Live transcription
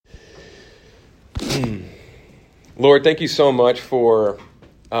Lord, thank you so much for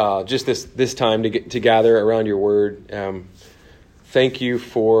just this time to gather around your word. Thank you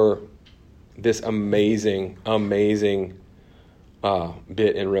for this amazing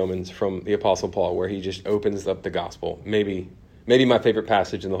bit in Romans from the Apostle Paul, where he just opens up the gospel. Maybe my favorite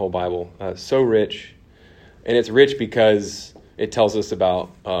passage in the whole Bible. So rich, and it's rich because it tells us about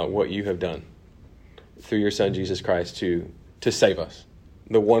what you have done through your Son Jesus Christ to save us,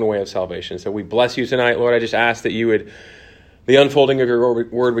 the one way of salvation. So we bless you tonight, Lord. I just ask that the unfolding of your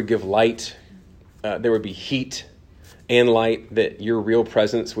word would give light. There would be heat and light, that your real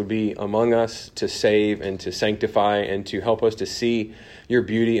presence would be among us to save and to sanctify and to help us to see your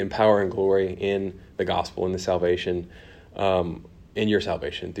beauty and power and glory in the gospel and the salvation, in your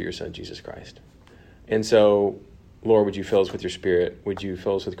salvation through your Son, Jesus Christ. And so, Lord, would you fill us with your Spirit? Would you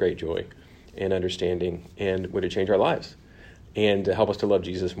fill us with great joy and understanding? And would it change our lives and help us to love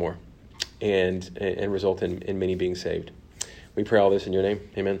Jesus more and result in many being saved? We pray all this in your name.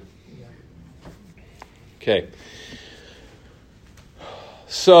 Amen. Okay.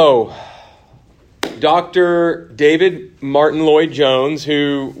 So, Dr. David Martin Lloyd-Jones,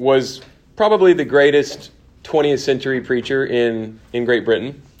 who was probably the greatest 20th century preacher in Great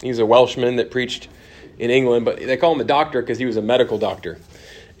Britain. He's a Welshman that preached in England, but they call him a doctor because he was a medical doctor.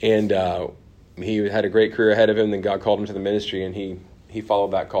 And he had a great career ahead of him. Then God called him to the ministry, and he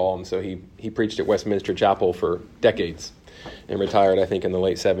followed that call. And so he preached at Westminster Chapel for decades and retired, I think, in the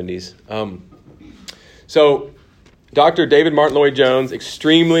late 70s. So Dr. David Martin Lloyd-Jones,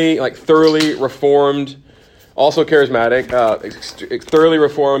 extremely, thoroughly reformed, also charismatic, thoroughly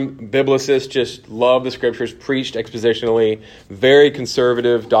reformed biblicist, just loved the scriptures, preached expositionally, very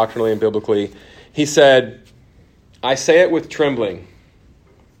conservative doctrinally and biblically. He said, "I say it with trembling,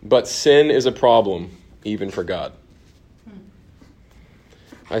 but sin is a problem, even for God."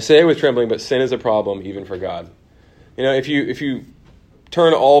 I say it with trembling, but sin is a problem, even for God. You know, if you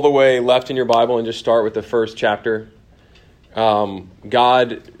turn all the way left in your Bible and just start with the first chapter,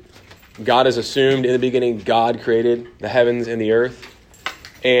 God is assumed in the beginning. God created the heavens and the earth,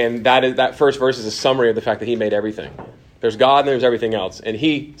 and that first verse is a summary of the fact that He made everything. There's God and there's everything else, and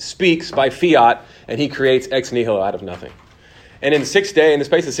He speaks by fiat, and He creates ex nihilo out of nothing. And in the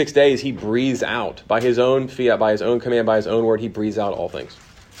space of 6 days, He breathes out by His own fiat, by His own command, by His own word. He breathes out all things,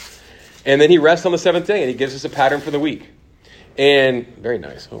 and then He rests on the seventh day, and He gives us a pattern for the week. And very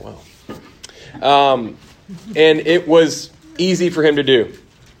nice. Oh wow. And it was easy for Him to do.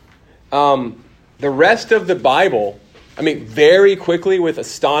 The rest of the Bible, very quickly, with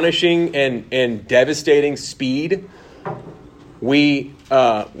astonishing and devastating speed, we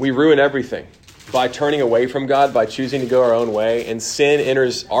ruin everything by turning away from God, by choosing to go our own way, and sin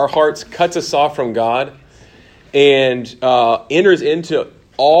enters our hearts, cuts us off from God, and enters into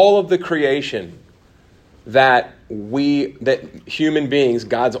all of the creation that human beings,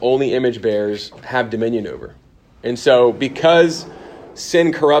 God's only image bearers, have dominion over. And so, because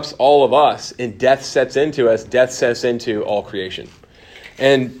sin corrupts all of us and death sets into us, death sets into all creation.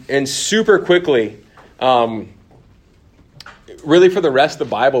 And super quickly, really for the rest of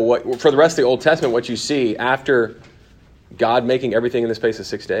the Bible, for the rest of the Old Testament, what you see after God making everything in the space of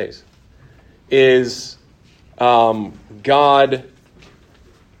 6 days is God...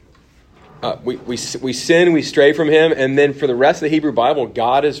 we sin, we stray from Him, and then for the rest of the Hebrew Bible,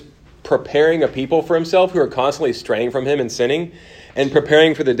 God is preparing a people for Himself who are constantly straying from Him and sinning, and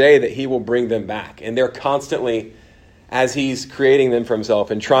preparing for the day that He will bring them back. And they're constantly, as He's creating them for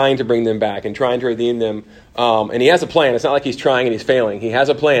Himself and trying to bring them back and trying to redeem them. And He has a plan. It's not like He's trying and He's failing. He has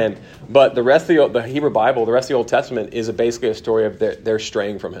a plan. But the rest of the Hebrew Bible, the rest of the Old Testament, is basically a story of their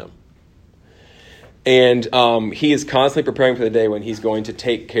straying from Him. And He is constantly preparing for the day when He's going to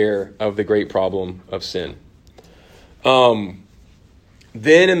take care of the great problem of sin.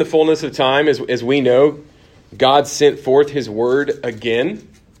 Then in the fullness of time, as we know, God sent forth His word again,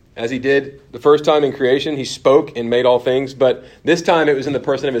 as He did the first time in creation. He spoke and made all things, but this time it was in the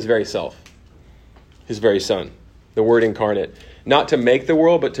person of His very self, His very Son, the Word incarnate, not to make the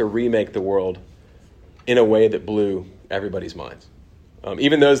world, but to remake the world in a way that blew everybody's minds.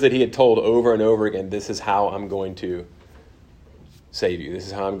 Even those that He had told over and over again, this is how I'm going to save you. This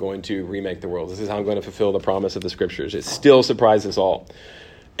is how I'm going to remake the world. This is how I'm going to fulfill the promise of the Scriptures. It still surprises us all.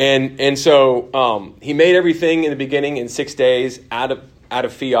 And so He made everything in the beginning in 6 days out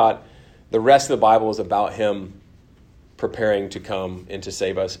of fiat. The rest of the Bible is about Him preparing to come and to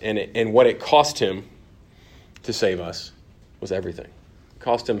save us. And what it cost Him to save us was everything. It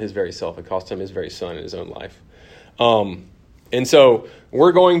cost Him His very self. It cost Him His very Son in His own life. And so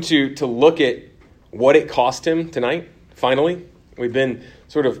we're going to look at what it cost Him tonight, finally, We've been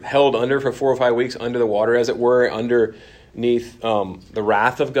sort of held under for 4 or 5 weeks under the water, as it were, underneath the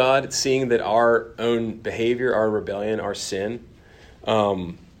wrath of God, seeing that our own behavior, our rebellion, our sin,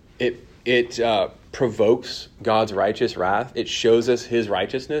 it provokes God's righteous wrath. It shows us his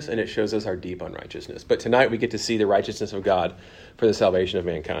righteousness, and it shows us our deep unrighteousness. But tonight we get to see the righteousness of God for the salvation of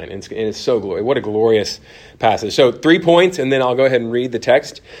mankind. And it's so glorious. What a glorious passage. So 3 points, and then I'll go ahead and read the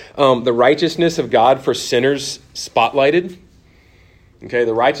text. The righteousness of God for sinners spotlighted. Okay,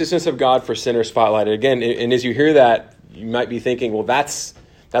 the righteousness of God for sinners spotlighted. Again, and as you hear that, you might be thinking, well, that's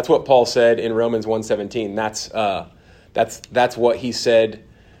what Paul said in Romans 1:17. That's what he said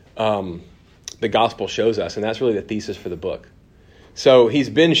the gospel shows us, and that's really the thesis for the book. So he's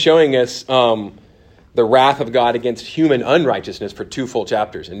been showing us the wrath of God against human unrighteousness for 2 full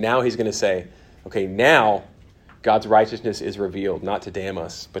chapters. And now he's going to say, okay, now God's righteousness is revealed, not to damn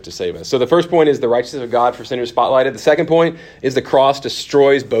us, but to save us. So the first point is the righteousness of God for sinners spotlighted. The second point is the cross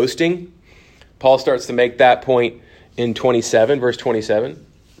destroys boasting. Paul starts to make that point in 27, verse 27,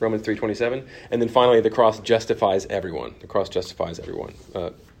 Romans 3:27. And then finally, the cross justifies everyone. The cross justifies everyone.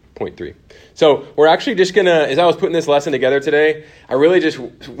 Point 3. So we're actually just going to, as I was putting this lesson together today, I really just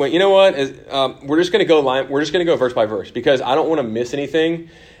went, you know what? We're just going to go verse by verse, because I don't want to miss anything.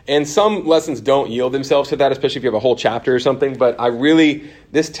 And some lessons don't yield themselves to that, especially if you have a whole chapter or something. But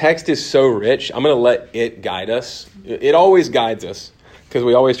this text is so rich, I'm going to let it guide us. It always guides us, because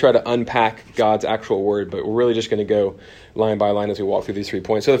we always try to unpack God's actual word. But we're really just going to go line by line as we walk through these 3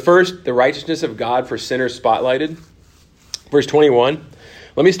 points. So the first, the righteousness of God for sinners spotlighted. Verse 21.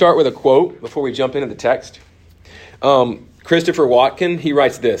 Let me start with a quote before we jump into the text. Christopher Watkin, he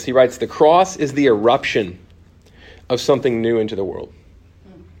writes this. He writes, "The cross is the eruption of something new into the world.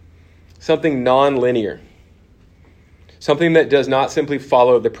 Something non-linear. Something that does not simply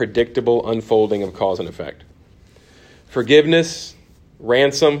follow the predictable unfolding of cause and effect. Forgiveness,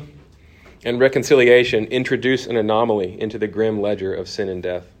 ransom, and reconciliation introduce an anomaly into the grim ledger of sin and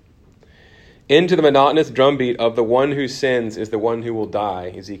death. Into the monotonous drumbeat of the one who sins is the one who will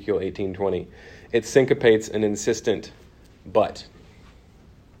die," Ezekiel 18:20. "It syncopates an insistent but."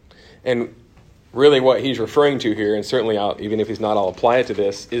 And really what he's referring to here, and certainly even if he's not, I'll apply it to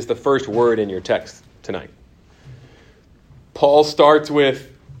this, is the first word in your text tonight. Paul starts with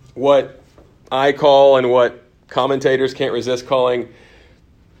what I call, and what commentators can't resist calling,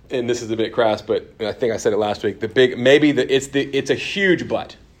 and this is a bit crass, but I think I said it last week, it's a huge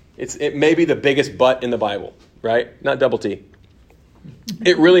but. It may be the biggest but in the Bible, right? Not double T.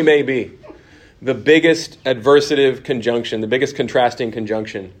 It really may be the biggest adversative conjunction, the biggest contrasting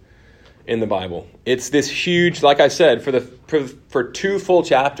conjunction in the Bible. It's this huge, like I said, for 2 full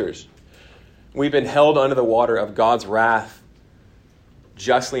chapters, we've been held under the water of God's wrath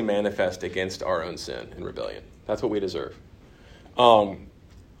justly manifest against our own sin and rebellion. That's what we deserve. And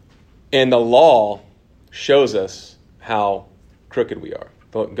the law shows us how crooked we are.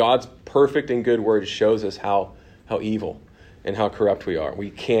 But God's perfect and good word shows us how evil and how corrupt we are. We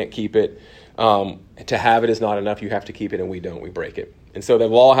can't keep it. To have it is not enough. You have to keep it, and we don't. We break it. And so the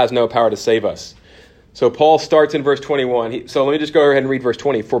law has no power to save us. So Paul starts in verse 21. So let me just go ahead and read verse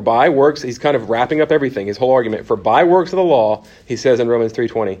 20. "For by works," he's kind of wrapping up everything, his whole argument. "For by works of the law," he says in Romans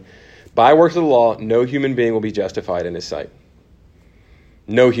 3:20, "by works of the law, no human being will be justified in his sight."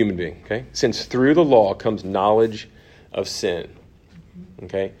 No human being, okay? "Since through the law comes knowledge of sin."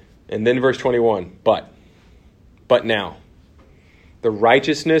 Okay, and then verse 21, but now, the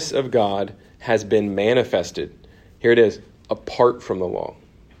righteousness of God has been manifested. Here it is, apart from the law.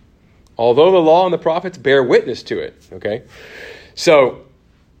 Although the law and the prophets bear witness to it. Okay, so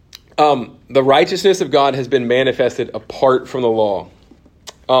the righteousness of God has been manifested apart from the law.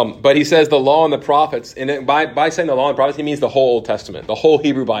 But he says the law and the prophets, and by saying the law and the prophets, he means the whole Old Testament, the whole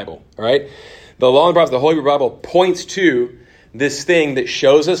Hebrew Bible. All right, the law and the prophets, the whole Hebrew Bible points to this thing that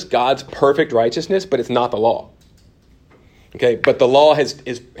shows us God's perfect righteousness, but it's not the law. Okay, but the law has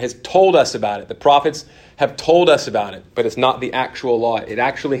told us about it. The prophets have told us about it, but it's not the actual law. It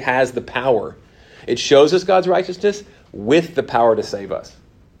actually has the power. It shows us God's righteousness with the power to save us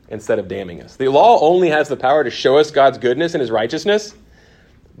instead of damning us. The law only has the power to show us God's goodness and his righteousness,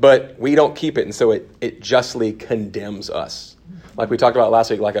 but we don't keep it, and so it justly condemns us. Like we talked about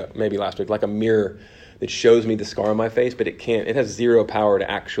last week, like a mirror that shows me the scar on my face, but it has zero power to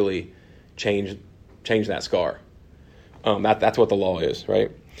actually change that scar. That's what the law is,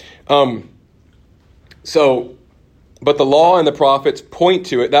 right? But the law and the prophets point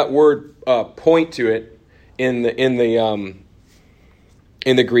to it. That word "point to it" in the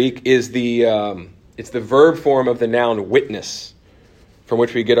Greek is it's the verb form of the noun witness, from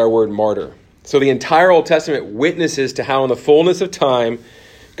which we get our word martyr. So the entire Old Testament witnesses to how in the fullness of time,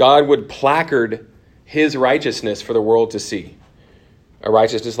 God would placard his righteousness for the world to see. A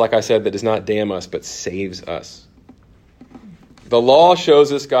righteousness, like I said, that does not damn us, but saves us. The law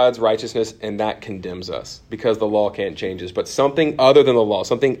shows us God's righteousness, and that condemns us because the law can't change us. But something other than the law,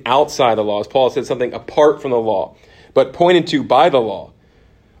 something outside the law, as Paul said, something apart from the law, but pointed to by the law,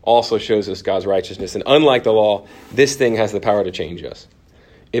 also shows us God's righteousness. And unlike the law, this thing has the power to change us.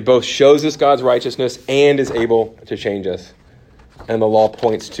 It both shows us God's righteousness and is able to change us. And the law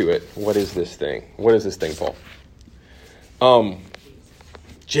points to it. What is this thing? What is this thing, Paul?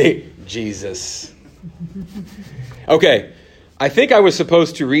 Jesus. Okay. I think I was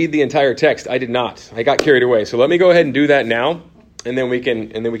supposed to read the entire text. I did not. I got carried away. So let me go ahead and do that now, and then we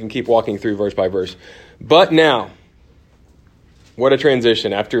can keep walking through verse by verse. But now, what a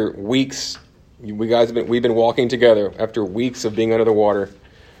transition! After weeks, we've been walking together after weeks of being under the water,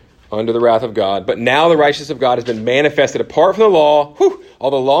 under the wrath of God. But now the righteousness of God has been manifested apart from the law. All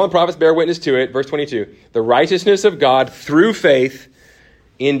the law and prophets bear witness to it. Verse 22: the righteousness of God through faith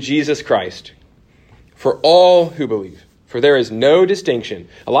in Jesus Christ for all who believe. For there is no distinction.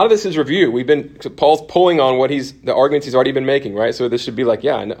 A lot of this is review. Paul's pulling on the arguments he's already been making, right? So this should be like,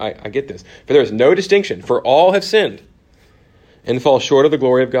 yeah, I get this. For there is no distinction. For all have sinned and fall short of the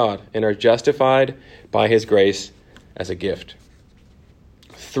glory of God and are justified by his grace as a gift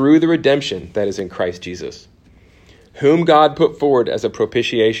through the redemption that is in Christ Jesus, whom God put forward as a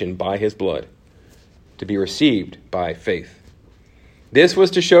propitiation by his blood to be received by faith. This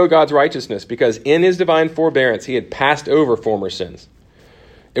was to show God's righteousness, because in his divine forbearance he had passed over former sins.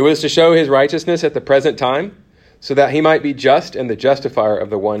 It was to show his righteousness at the present time, so that he might be just and the justifier of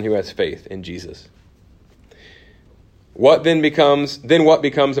the one who has faith in Jesus. What becomes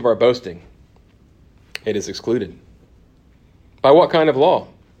of our boasting? It is excluded. By what kind of law?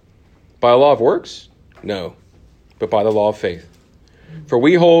 By a law of works? No, but by the law of faith. For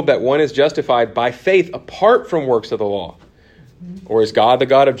we hold that one is justified by faith apart from works of the law. Or is God the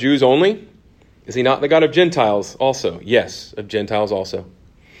God of Jews only? Is he not the God of Gentiles also? Yes, of Gentiles also.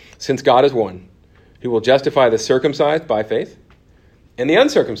 Since God is one, who will justify the circumcised by faith and the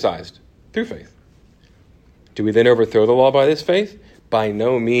uncircumcised through faith. Do we then overthrow the law by this faith? By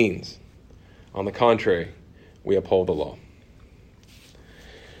no means. On the contrary, we uphold the law.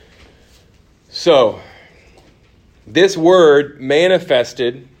 So, this word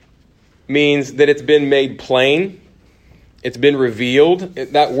manifested means that it's been made plain. It's been revealed.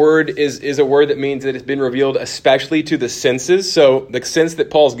 That word is a word that means that it's been revealed especially to the senses. So the sense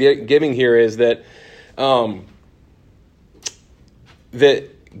that Paul's giving here is that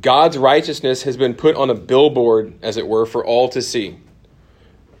that God's righteousness has been put on a billboard, as it were, for all to see.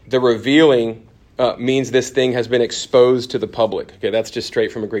 The revealing means this thing has been exposed to the public. Okay, that's just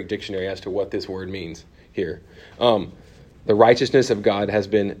straight from a Greek dictionary as to what this word means here. The righteousness of God has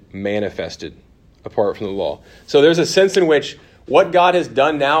been manifested apart from the law. So there's a sense in which what God has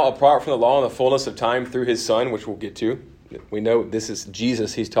done now apart from the law in the fullness of time through his Son, which we'll get to, we know this is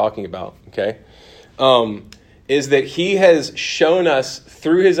Jesus he's talking about, okay, is that he has shown us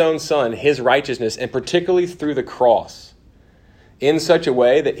through his own Son his righteousness, and particularly through the cross, in such a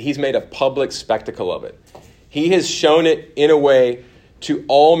way that he's made a public spectacle of it. He has shown it in a way to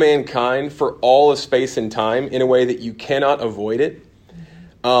all mankind for all of space and time, in a way that you cannot avoid it.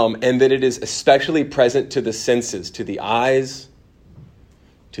 And that it is especially present to the senses, to the eyes,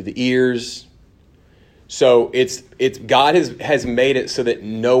 to the ears. So it's God has made it so that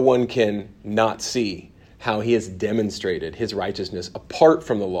no one can not see how he has demonstrated his righteousness apart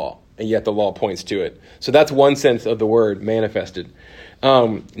from the law, and yet the law points to it. So that's one sense of the word manifested.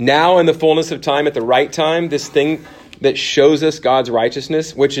 Now in the fullness of time, at the right time, this thing that shows us God's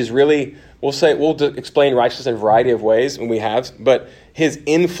righteousness, which is really, we'll explain righteousness in a variety of ways, and we have, but his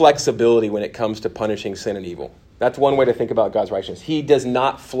inflexibility when it comes to punishing sin and evil. That's one way to think about God's righteousness. He does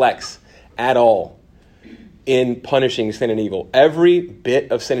not flex at all in punishing sin and evil. Every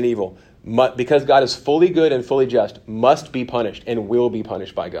bit of sin and evil, because God is fully good and fully just, must be punished and will be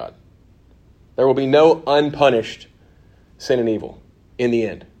punished by God. There will be no unpunished sin and evil in the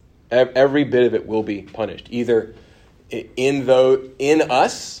end. Every bit of it will be punished, either in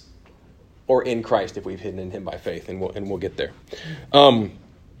us or in Christ, if we've hidden in him by faith, and we'll get there.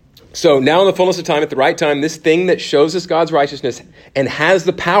 So now in the fullness of time, at the right time, this thing that shows us God's righteousness and has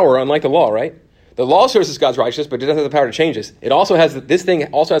the power, unlike the law, right? The law shows us God's righteousness, but it doesn't have the power to change us. This thing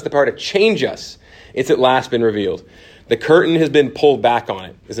also has the power to change us. It's at last been revealed. The curtain has been pulled back on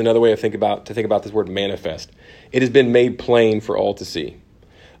it, is another way to think about this word manifest. It has been made plain for all to see.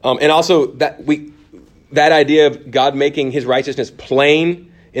 And also that idea of God making his righteousness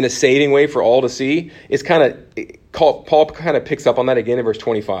plain in a saving way for all to see, is Paul kind of picks up on that again in verse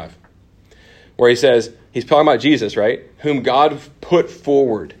 25, where he says, he's talking about Jesus, right? Whom God put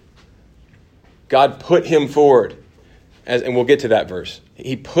forward. God put him forward. And we'll get to that verse.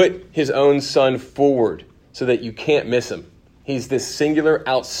 He put his own son forward so that you can't miss him. He's this singular,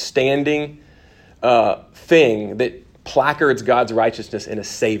 outstanding thing that placards God's righteousness in a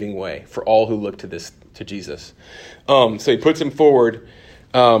saving way for all who look to Jesus. So he puts him forward.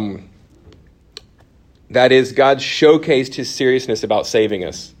 That is, God showcased his seriousness about saving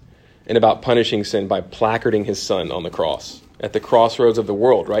us and about punishing sin by placarding his son on the cross. At the crossroads of the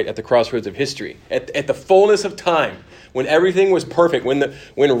world, right? At the crossroads of history. At the fullness of time, when everything was perfect,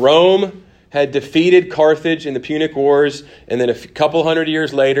 when Rome had defeated Carthage in the Punic Wars, and then a couple hundred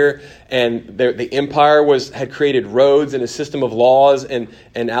years later, and the empire had created roads and a system of laws, and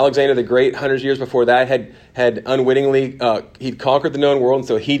Alexander the Great, hundreds of years before that, had unwittingly he'd conquered the known world, and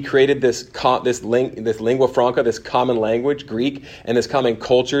so he'd created this lingua franca, this common language, Greek, and this common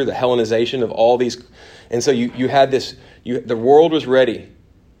culture, the Hellenization of all these, and so you had this. The world was ready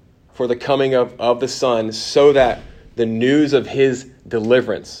for the coming of the Son, so that the news of his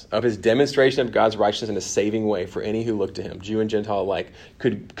deliverance, of his demonstration of God's righteousness in a saving way for any who look to him, Jew and Gentile alike,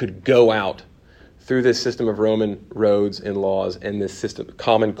 could go out through this system of Roman roads and laws and this system,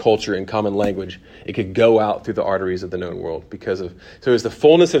 common culture and common language. It could go out through the arteries of the known world so it was the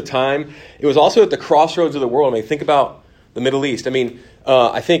fullness of time. It was also at the crossroads of the world. I mean, think about the Middle East. I mean,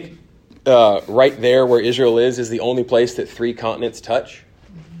 I think right there where Israel is the only place that 3 continents touch.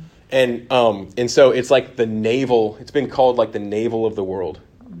 And so it's like it's been called like the navel of the world.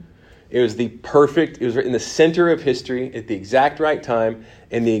 It was it was in the center of history at the exact right time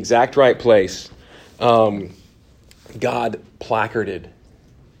in the exact right place. God placarded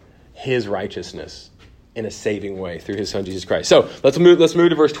his righteousness in a saving way through his son, Jesus Christ. So let's move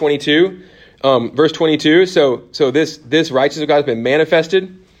to verse 22. Verse 22. So this righteousness of God has been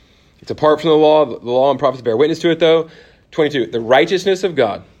manifested. It's apart from the law. The law and prophets bear witness to it, though. 22. The righteousness of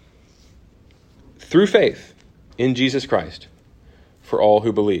God through faith in Jesus Christ for all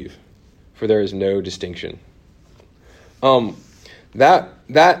who believe, for there is no distinction. That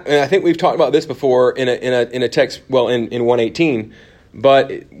and I think we've talked about this before in a text, well, in 1:18,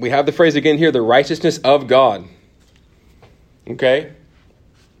 but we have the phrase again here, the righteousness of God. Okay?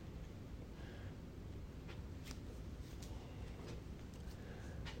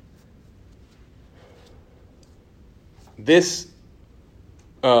 This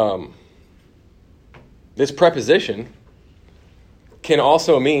preposition can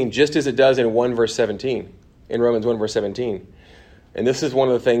also mean, just as it does in 1 verse 17, in Romans 1 verse 17. And this is one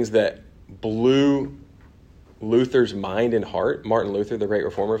of the things that blew Luther's mind and heart, Martin Luther, the great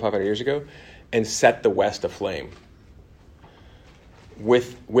reformer 500 years ago, and set the West aflame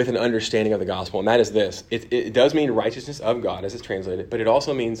with an understanding of the gospel. And that is this. It does mean righteousness of God, as it's translated, but it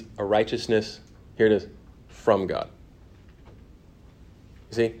also means a righteousness, here it is, from God.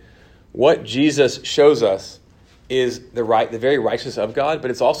 You see? What Jesus shows us is the very righteousness of God, but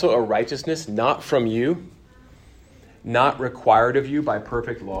it's also a righteousness not from you, not required of you by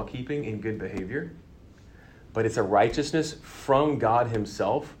perfect law keeping and good behavior, but it's a righteousness from God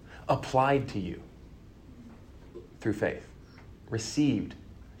himself applied to you through faith. Received.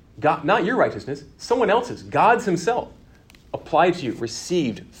 God, not your righteousness, someone else's, God's himself, applied to you,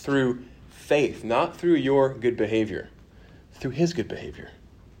 received through faith, not through your good behavior, through his good behavior.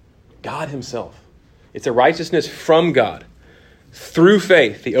 God himself. It's a righteousness from God through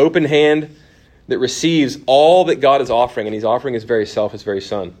faith, the open hand that receives all that God is offering, and he's offering his very self, his very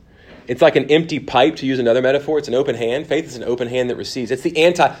son. It's like an empty pipe, to use another metaphor. It's an open hand. Faith is an open hand that receives. It's the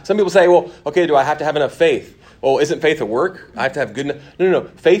some people say, well, okay, do I have to have enough faith? Well, isn't faith a work? I have to have good enough. No.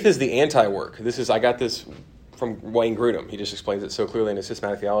 Faith is the anti-work. I got this from Wayne Grudem. He just explains it so clearly in his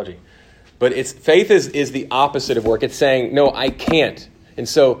systematic theology. But faith is the opposite of work. It's saying, no, I can't. And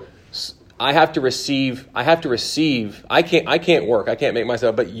so I have to receive. I can't work. I can't make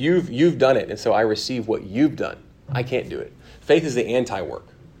myself, but you've done it. And so I receive what you've done. I can't do it. Faith is the anti-work.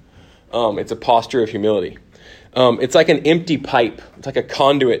 It's a posture of humility. It's like an empty pipe. It's like a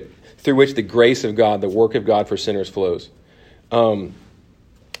conduit through which the grace of God, the work of God for sinners flows.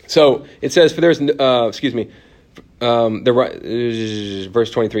 So it says, for there's,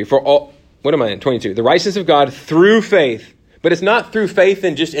 verse 23, for all, what am I in? 22. The righteousness of God through faith. But it's not through faith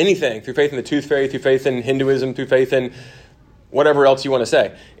in just anything, through faith in the tooth fairy, through faith in Hinduism, through faith in whatever else you want to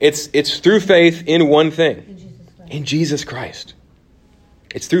say. It's through faith in one thing, in Jesus Christ.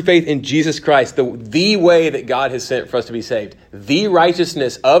 It's through faith in Jesus Christ, the way that God has sent for us to be saved. The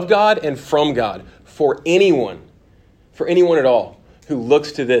righteousness of God and from God for anyone at all who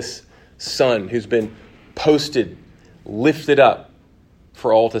looks to this Son who's been posted, lifted up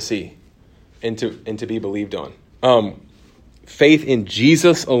for all to see and to be believed on. Faith in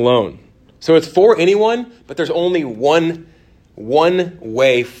Jesus alone. So it's for anyone, but there's only one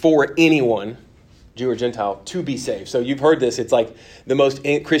way for anyone, Jew or Gentile, to be saved. So you've heard this. It's like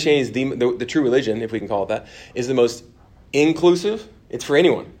Christianity is the true religion, if we can call it that, is the most inclusive. It's for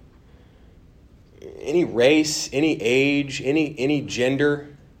anyone. Any race, any age, any gender.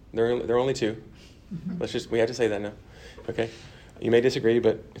 There are only two. We have to say that now. Okay? You may disagree,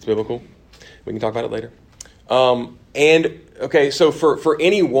 but it's biblical. We can talk about it later. So for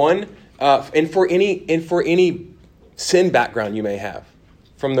anyone, and for any sin background you may have,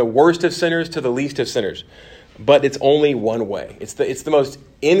 from the worst of sinners to the least of sinners, but it's only one way. It's the most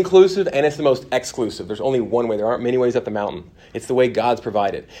inclusive and it's the most exclusive. There's only one way. There aren't many ways up the mountain. It's the way God's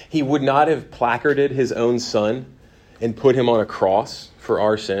provided. He would not have placarded his own Son and put him on a cross for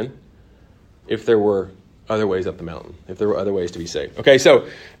our sin if there were other ways up the mountain, if there were other ways to be saved. Okay, so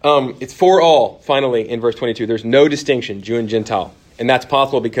it's for all, finally, in verse 22. There's no distinction, Jew and Gentile. And that's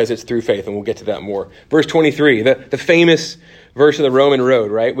possible because it's through faith, and we'll get to that more. Verse 23, the famous verse of the Roman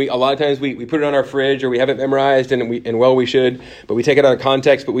road, right? A lot of times we put it on our fridge or we have it memorized, and we should, but we take it out of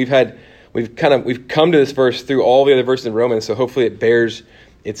context. But we've come to this verse through all the other verses in Romans, so hopefully it bears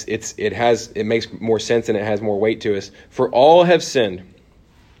it makes more sense and it has more weight to us. For all have sinned.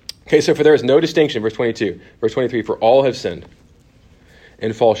 Okay, so for there is no distinction, verse 22. Verse 23, for all have sinned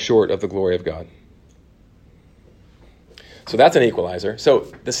and fall short of the glory of God. So that's an equalizer.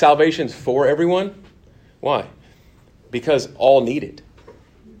 So the salvation's for everyone. Why? Because all need it.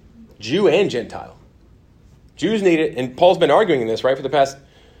 Jew and Gentile. Jews need it, and Paul's been arguing this, right, for the past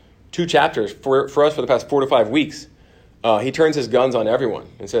 2 chapters, for us for the past 4 to 5 weeks. He turns his guns on everyone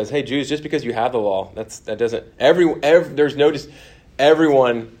and says, hey, Jews, just because you have the law, that doesn't, there's no,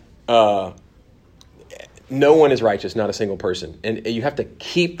 everyone, no one is righteous, not a single person. And you have to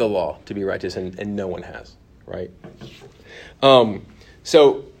keep the law to be righteous, and no one has, right?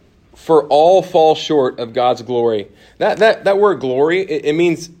 So for all fall short of God's glory. That word glory, it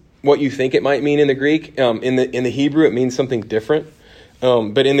means what you think it might mean in the Greek. In the Hebrew, it means something different.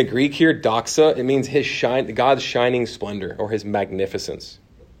 But in the Greek here, doxa, it means God's shining splendor or his magnificence.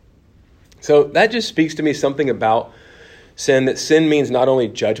 So that just speaks to me something about sin, that sin means not only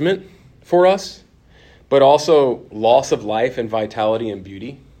judgment for us, but also loss of life and vitality and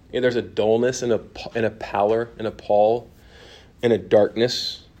beauty. There's a dullness and a pallor and a pall and a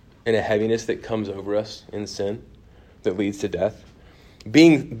darkness and a heaviness that comes over us in sin that leads to death.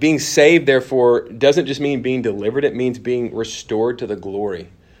 Being saved, therefore, doesn't just mean being delivered. It means being restored to the glory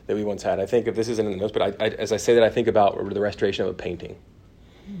that we once had. I think, if this isn't in the notes, but as I say that, I think about the restoration of a painting.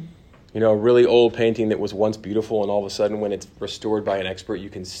 A really old painting that was once beautiful, and all of a sudden, when it's restored by an expert, you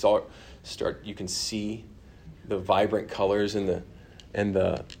can you can see the vibrant colors and the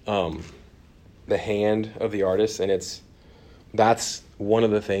hand of the artist, and that's one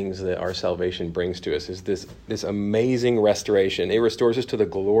of the things that our salvation brings to us, is this amazing restoration. It restores us to the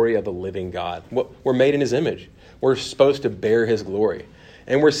glory of the living God. We're made in his image. We're supposed to bear his glory.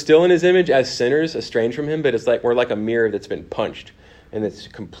 And we're still in his image as sinners, estranged from him, but it's like we're like a mirror that's been punched and it's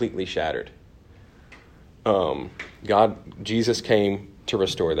completely shattered. Jesus came to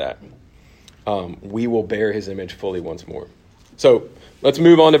restore that. We will bear his image fully once more. So let's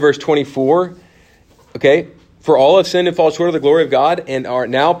move on to verse 24. Okay. For all have sinned and fall short of the glory of God, and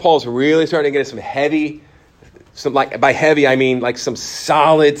now Paul's really starting to get by heavy I mean like some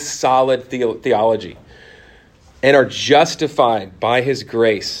solid theology, and are justified by his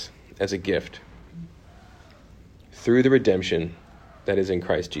grace as a gift through the redemption that is in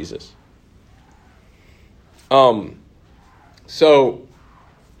Christ Jesus. And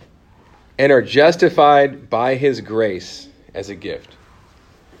are justified by his grace as a gift.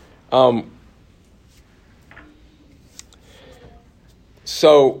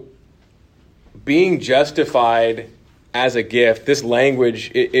 So, being justified as a gift, this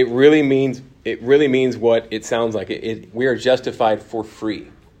language, it really means what it sounds like. We are justified for free.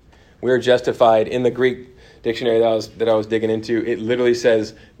 We are justified in the Greek dictionary that I was digging into. It literally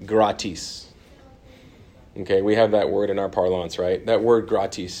says gratis. Okay, we have that word in our parlance, right? That word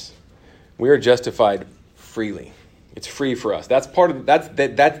gratis. We are justified freely. It's free for us.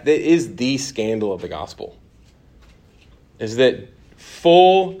 That is the scandal of the gospel. Is that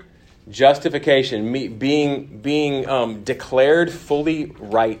full justification, being declared fully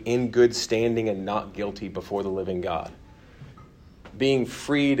right, in good standing, and not guilty before the living God. Being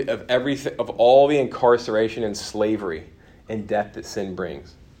freed of everything, of all the incarceration and slavery and death that sin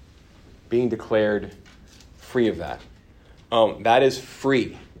brings. Being declared free of that. that is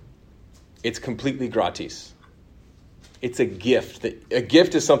free. It's completely gratis. It's a gift. A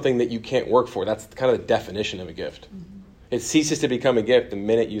gift is something that you can't work for. That's kind of the definition of a gift. Mm-hmm. It ceases to become a gift the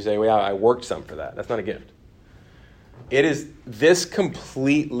minute you say, well, I worked some for that. That's not a gift. It is, this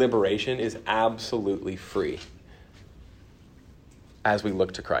complete liberation is absolutely free as we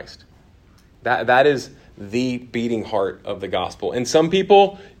look to Christ. That is the beating heart of the gospel. And some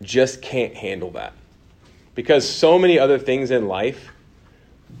people just can't handle that. Because so many other things in life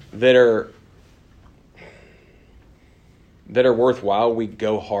that are worthwhile, we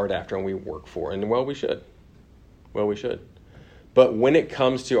go hard after and we work for. And we should. We should. But when it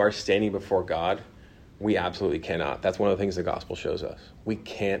comes to our standing before God, we absolutely cannot. That's one of the things the gospel shows us. We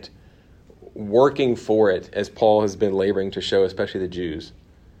can't. Working for it, as Paul has been laboring to show, especially the Jews,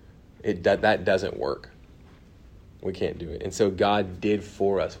 that doesn't work. We can't do it. And so God did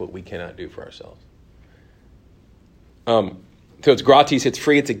for us what we cannot do for ourselves. So it's gratis, it's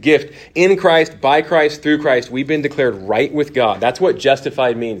free, it's a gift. In Christ, by Christ, through Christ, we've been declared right with God. That's what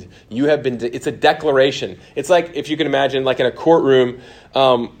justified means. It's a declaration. It's like, if you can imagine, like in a courtroom,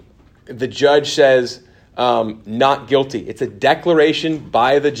 the judge says, not guilty. It's a declaration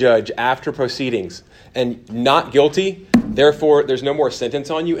by the judge after proceedings. And not guilty, therefore there's no more sentence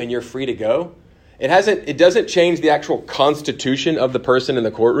on you and you're free to go. It doesn't change the actual constitution of the person in the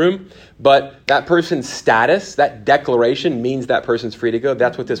courtroom, but that person's status, that declaration means that person's free to go.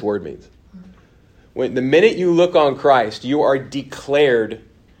 That's what this word means. The minute you look on Christ, you are declared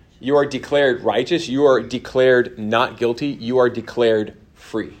righteous, you are declared not guilty, you are declared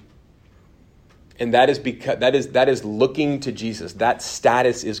free. And that is looking to Jesus. That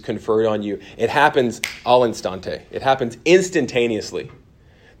status is conferred on you. It happens al instante. It happens instantaneously.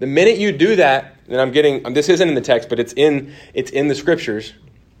 The minute you do that, and this isn't in the text, but it's in the scriptures.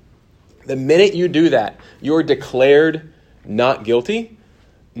 The minute you do that, you're declared not guilty.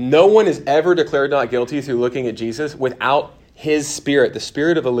 No one is ever declared not guilty through looking at Jesus without his Spirit, the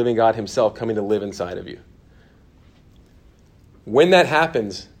Spirit of the living God himself, coming to live inside of you. When that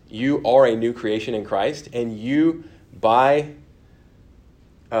happens, you are a new creation in Christ, and you, for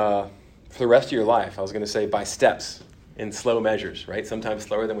the rest of your life, I was going to say by steps, in slow measures, right? Sometimes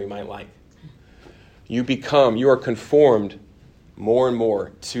slower than we might like. You are conformed more and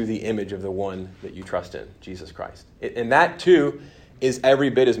more to the image of the one that you trust in, Jesus Christ. And that too is every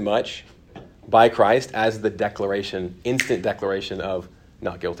bit as much by Christ as the instant declaration of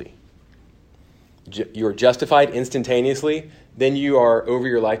not guilty. You are justified instantaneously, then you are over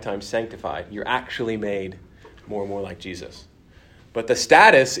your lifetime sanctified. You're actually made more and more like Jesus. But the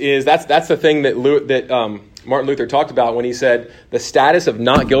status is, that's the thing that Martin Luther talked about when he said the status of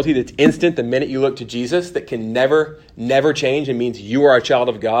not guilty that's instant the minute you look to Jesus, that can never change, and means you are a child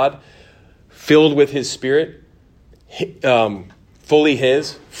of God, filled with his Spirit, fully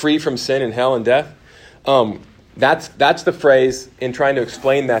his, free from sin and hell and death. That's the phrase in trying to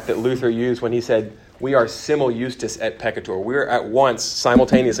explain that Luther used when he said, we are simul justus et peccator. We're at once,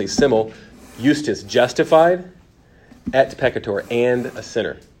 simultaneously, simul justus, justified, et peccator, and a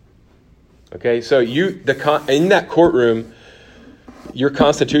sinner. Okay, so in that courtroom, your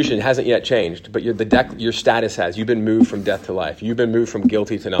constitution hasn't yet changed, but your status has. You've been moved from death to life. You've been moved from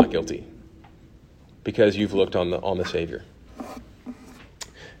guilty to not guilty because you've looked on the Savior.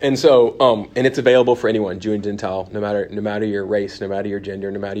 And so, and it's available for anyone, Jew and Gentile, no matter your race, no matter your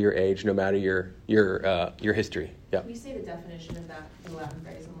gender, no matter your age, no matter your history. Yeah. Can you say the definition of that in Latin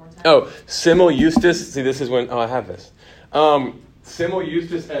phrase one more time? Oh, simul justus. See, this is when. Oh, I have this. Simul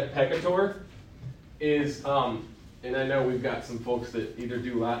justus et peccator is, and I know we've got some folks that either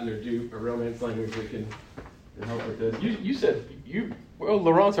do Latin or do a Romance language that can help with this. You said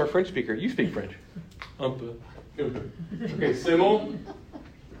Laurent's our French speaker. You speak French. Okay, simul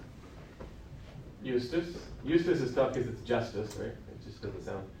justus. Justus is tough because it's justice, right? It just doesn't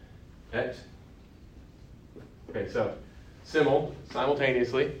sound. Et. Okay, so simul,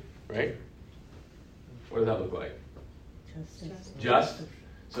 simultaneously, right? What does that look like? Just.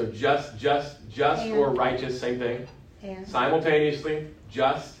 So just or righteous, same thing. And. Simultaneously,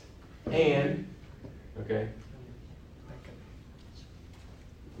 just, and. Okay.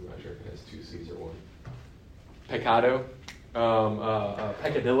 I'm not sure if it has two C's or one. Pecado.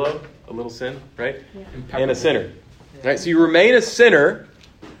 Peccadillo, a little sin, right? Yeah. And a sinner. Right? So you remain a sinner,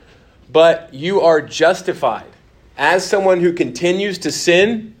 but you are justified as someone who continues to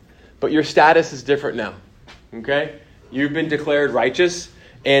sin, but your status is different now. Okay? You've been declared righteous,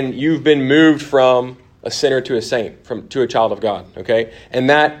 and you've been moved from a sinner to a saint, to a child of God. Okay? And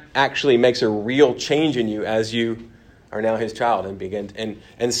that actually makes a real change in you as you are now his child and begin.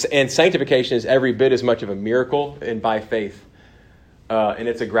 And sanctification is every bit as much of a miracle and by faith. And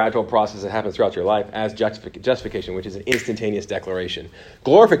it's a gradual process that happens throughout your life as justification, which is an instantaneous declaration.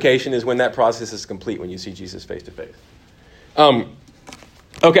 Glorification is when that process is complete, when you see Jesus face to face.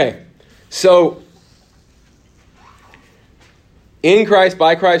 Okay, so in Christ,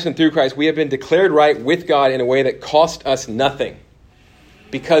 by Christ, and through Christ, we have been declared right with God in a way that cost us nothing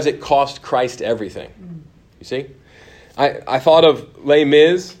because it cost Christ everything. You see? I thought of Les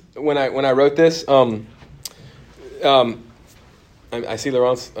Mis when I wrote this. I see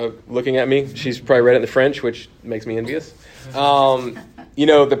Laurence looking at me. She's probably read it in the French, which makes me envious.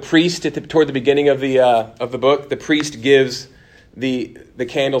 The priest toward the beginning of the book, the priest gives the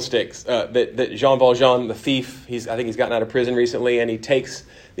candlesticks that Jean Valjean, the thief, I think he's gotten out of prison recently, and he takes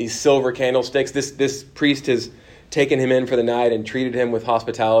these silver candlesticks. This priest has taken him in for the night and treated him with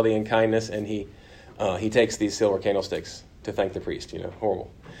hospitality and kindness, and he takes these silver candlesticks to thank the priest.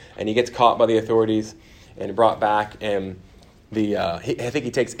 Horrible. And he gets caught by the authorities and brought back, and I think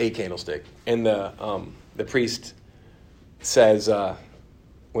he takes a candlestick, and the priest says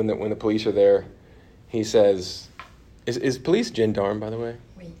when the police are there, he says, "Is police gendarme, by the way?"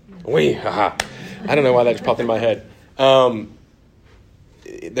 Oui, haha. I don't know why that just popped in my head. The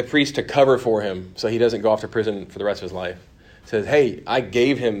priest, to cover for him so he doesn't go off to prison for the rest of his life, says, "Hey, I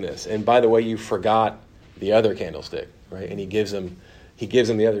gave him this, and by the way, you forgot the other candlestick," right? And he gives him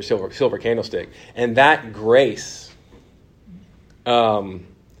the other silver candlestick, and that grace.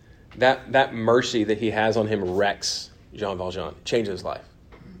 That mercy that he has on him wrecks Jean Valjean, changes his life.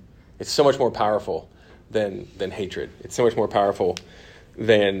 It's so much more powerful than hatred. It's so much more powerful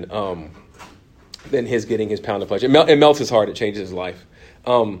than his getting his pound of flesh. It melts his heart. It changes his life.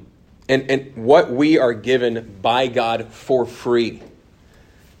 And what we are given by God for free,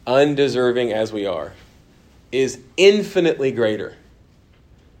 undeserving as we are, is infinitely greater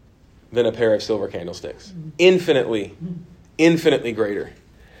than a pair of silver candlesticks. Infinitely greater,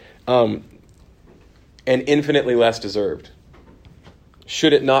 and infinitely less deserved.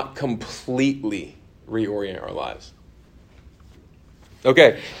 Should it not completely reorient our lives?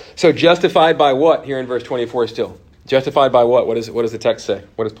 Okay, so justified by what here in verse 24 still? Justified by what? What does the text say?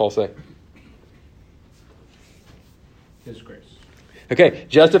 What does Paul say? His grace. Okay,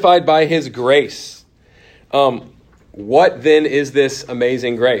 justified by his grace. What then is this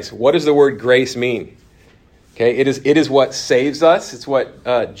amazing grace? What does the word grace mean? Okay, it is what saves us. It's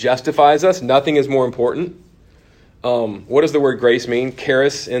what justifies us. Nothing is more important. What does the word grace mean?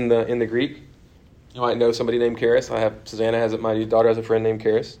 Charis in the Greek. You might know somebody named Charis. Susanna has it. My daughter has a friend named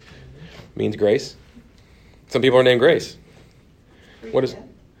Charis. It means grace. Some people are named Grace. What is?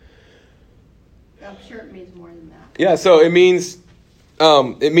 I'm sure it means more than that. Yeah, so it means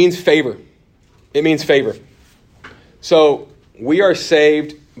favor. It means favor. So we are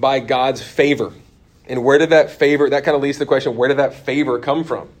saved by God's favor. And where did that favor, that kind of leads to the question, where did that favor come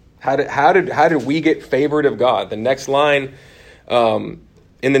from? How did we get favored of God? The next line, in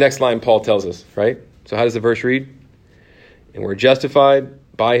the next line, Paul tells us, right? So how does the verse read? And we're justified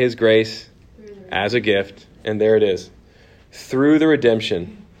by his grace as a gift. And there it is. Through the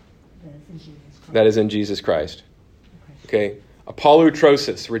redemption that is in Jesus Christ. Okay.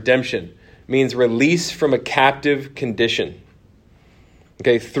 Apolutrosis, redemption, means release from a captive condition.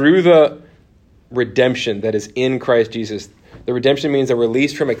 Okay. Through the redemption that is in Christ Jesus. The redemption means a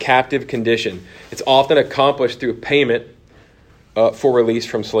release from a captive condition. It's often accomplished through payment for release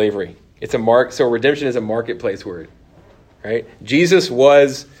from slavery. So redemption is a marketplace word, right? Jesus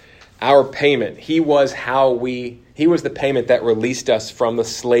was our payment. He was the payment that released us from the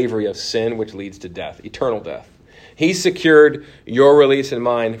slavery of sin, which leads to death, eternal death. He secured your release and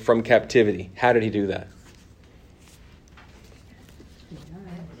mine from captivity. How did he do that?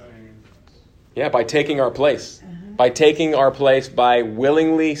 Yeah, by taking our place. By taking our place, by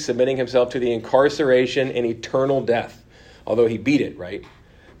willingly submitting himself to the incarceration and eternal death. Although he beat it, right?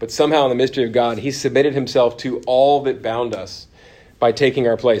 But somehow in the mystery of God, he submitted himself to all that bound us by taking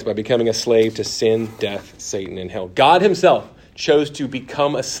our place, by becoming a slave to sin, death, Satan, and hell. God himself chose to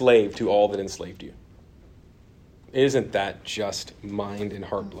become a slave to all that enslaved you. Isn't that just mind and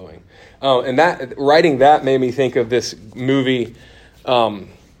heart blowing? And that writing that made me think of this movie.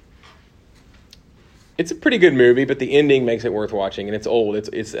 It's a pretty good movie, but the ending makes it worth watching, and it's old.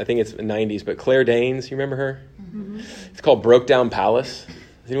 It's I think it's the 90s, but Claire Danes, you remember her? Mm-hmm. It's called Broke Down Palace.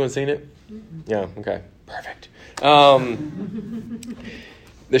 Has anyone seen it? Mm-hmm. Yeah. Okay. Perfect.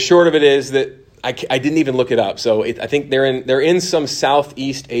 The short of it is that I didn't even look it up. So I think they're in some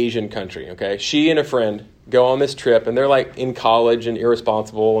Southeast Asian country. Okay, she and a friend go on this trip, and they're like in college and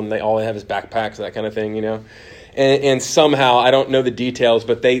irresponsible, and all they have is backpacks, that kind of thing, And somehow, I don't know the details,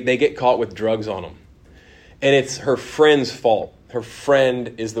 but they get caught with drugs on them. And it's her friend's fault. Her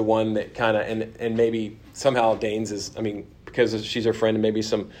friend is the one that kind of, and maybe somehow Danes is, because she's her friend and maybe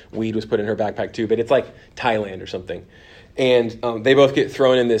some weed was put in her backpack too, but it's like Thailand or something. And they both get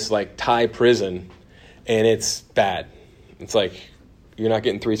thrown in this like Thai prison, and it's bad. It's like, you're not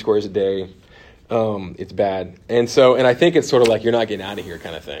getting 3 squares a day. It's bad. And I think it's sort of like, you're not getting out of here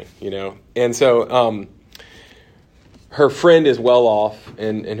kind of thing, you know? And so her friend is well off,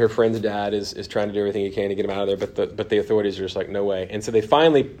 and her friend's dad is trying to do everything he can to get him out of there, but the authorities are just like, no way. And so they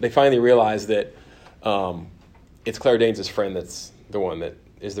finally realize that it's Claire Danes' friend that's the one that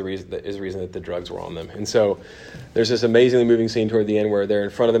is the reason that the drugs were on them. And so there's this amazingly moving scene toward the end where they're in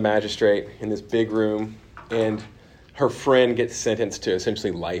front of the magistrate in this big room, and her friend gets sentenced to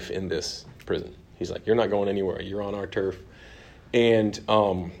essentially life in this prison. He's like, you're not going anywhere. You're on our turf. And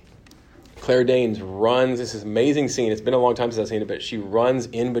Claire Danes runs. This is an amazing scene. It's been a long time since I've seen it, but she runs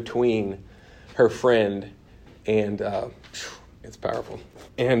in between her friend and it's powerful.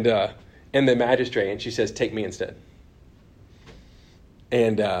 And the magistrate, and she says, take me instead.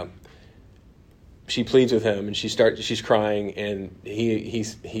 And she pleads with him, and she's crying, and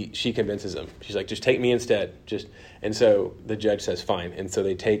she convinces him. She's like, just take me instead. And so the judge says, fine. And so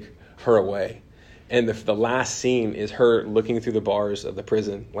they take her away. And the last scene is her looking through the bars of the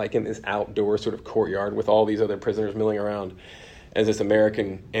prison, like in this outdoor sort of courtyard with all these other prisoners milling around, as this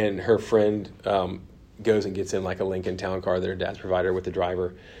American and her friend goes and gets in like a Lincoln Town car that her dad's provided her with the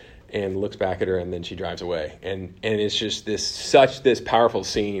driver, and looks back at her, and then she drives away. And it's just this powerful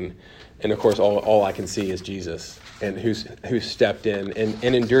scene. And of course, all I can see is Jesus, and who stepped in and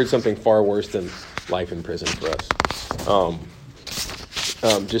endured something far worse than life in prison for us.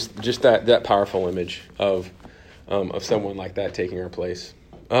 Just that powerful image of someone like that taking our place.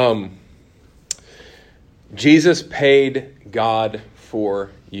 Jesus paid God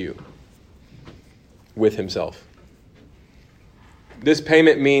for you with himself. This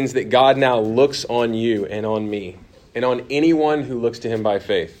payment means that God now looks on you and on me and on anyone who looks to him by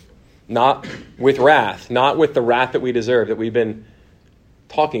faith. Not with wrath, not with the wrath that we deserve, that we've been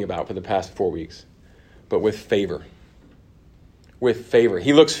talking about for the past 4 weeks, but with favor. With favor.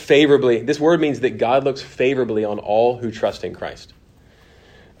 He looks favorably. This word means that God looks favorably on all who trust in Christ.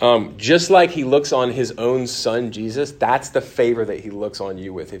 Just like he looks on his own son, Jesus, that's the favor that he looks on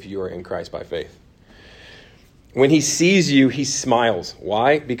you with if you are in Christ by faith. When he sees you, he smiles.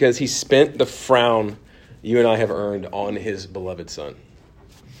 Why? Because he spent the frown you and I have earned on his beloved son.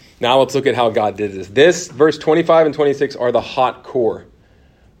 Now let's look at how God did this. This, verse 25 and 26, are the hot core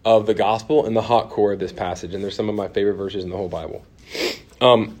of the gospel and the hot core of this passage. And they're some of my favorite verses in the whole Bible.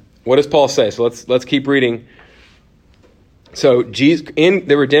 What does Paul say? So let's keep reading. So Jesus, in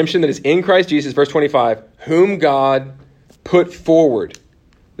the redemption that is in Christ Jesus, verse 25, whom God put forward.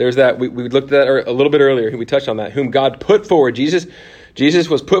 There's that. We looked at that a little bit earlier. We touched on that. Whom God put forward. Jesus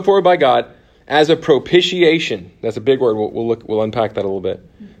was put forward by God as a propitiation. That's a big word. We'll unpack that a little bit.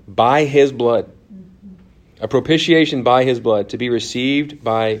 By his blood. A propitiation by his blood to be received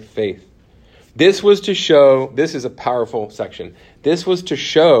by faith. This was to show, this is a powerful section. This was to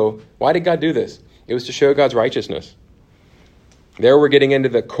show, why did God do this? It was to show God's righteousness. There we're getting into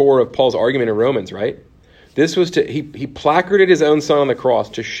the core of Paul's argument in Romans, right? This was he placarded his own son on the cross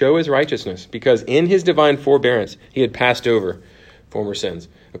to show his righteousness, because in his divine forbearance, he had passed over former sins.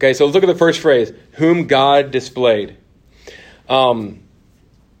 Okay, so let's look at the first phrase, whom God displayed.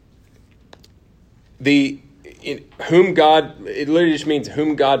 Whom God, it literally just means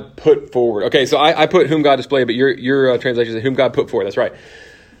whom God put forward. Okay, so I put whom God displayed, but your translation says whom God put forward. That's right.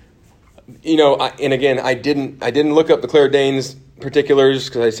 You know, I didn't look up the Claire Danes particulars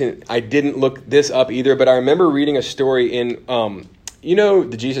because I didn't look this up either. But I remember reading a story in,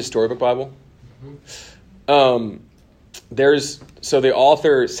 the Jesus Storybook Bible. So the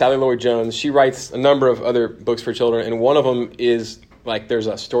author Sally Lloyd-Jones, she writes a number of other books for children, and one of them is like there's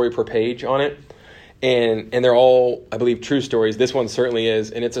a story per page on it. And they're all, I believe, true stories. This one certainly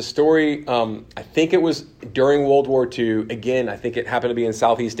is. And it's a story, I think it was during World War II. Again, I think it happened to be in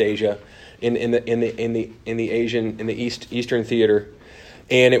Southeast Asia, in the Eastern Theater.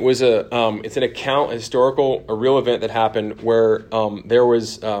 And it was it's an account, a real event that happened where there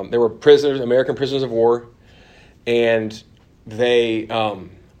were prisoners, American prisoners of war, and they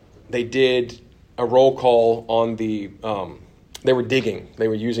did a roll call on the they were digging. They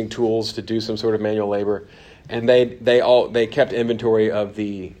were using tools to do some sort of manual labor, and they kept inventory of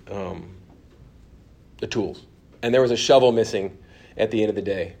the tools. And there was a shovel missing at the end of the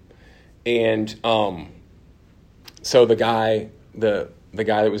day, and so the guy that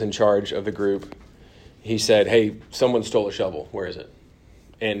was in charge of the group, he said, hey, someone stole a shovel. Where is it?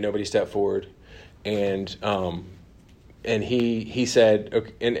 And nobody stepped forward. And he said,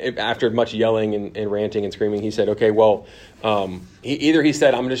 okay, and after much yelling and ranting and screaming, he said, okay, well, he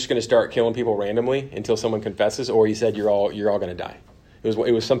said, I'm just going to start killing people randomly until someone confesses, or he said, you're all going to die.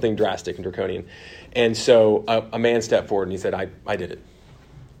 It was something drastic and draconian. And so a man stepped forward and he said, I did it.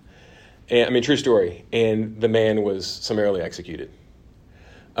 And, I mean, true story. And the man was summarily executed.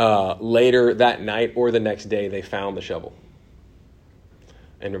 Later that night or the next day, they found the shovel.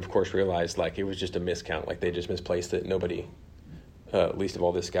 And of course realized like it was just a miscount, like they just misplaced it. Nobody, least of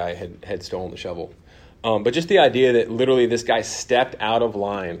all this guy, had stolen the shovel. But just the idea that literally this guy stepped out of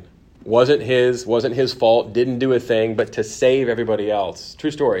line, wasn't his fault, didn't do a thing, but to save everybody else,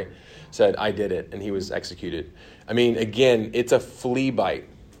 true story, said, I did it, and he was executed. I mean, again, it's a flea bite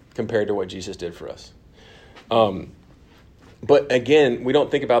compared to what Jesus did for us. But again, we don't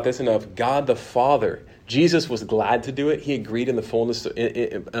think about this enough. God the Father, Jesus was glad to do it. He agreed in the fullness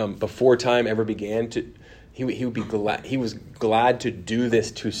before time ever began. He would be glad. He was glad to do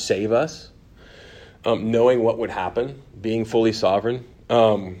this to save us, knowing what would happen, being fully sovereign.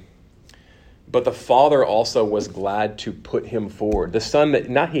 But the Father also was glad to put him forward. The Son that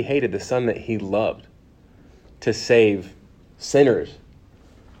not he hated, the Son that he loved, to save sinners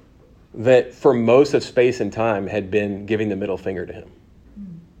that for most of space and time had been giving the middle finger to him,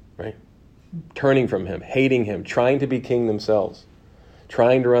 right? Turning from him, hating him, trying to be king themselves,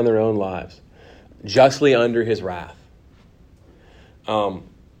 trying to run their own lives, justly under his wrath.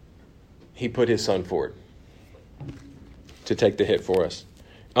 He put his Son forward to take the hit for us.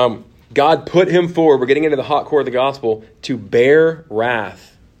 God put him forward, we're getting into the hot core of the gospel, to bear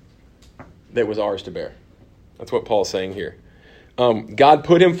wrath that was ours to bear. That's what Paul's saying here. God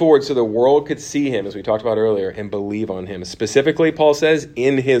put him forward so the world could see him, as we talked about earlier, and believe on him. Specifically, Paul says,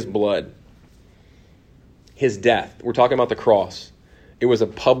 in his blood. His death. We're talking about the cross. It was a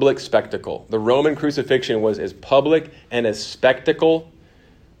public spectacle. The Roman crucifixion was as public and as spectacle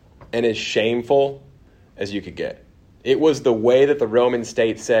and as shameful as you could get. It was the way that the Roman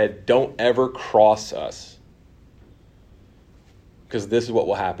state said, don't ever cross us, because this is what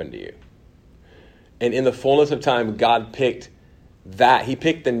will happen to you. And in the fullness of time, God picked that. He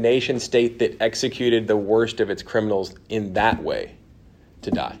picked the nation state that executed the worst of its criminals in that way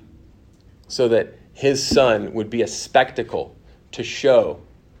to die, so that his Son would be a spectacle to show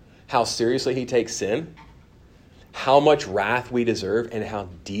how seriously he takes sin, how much wrath we deserve, and how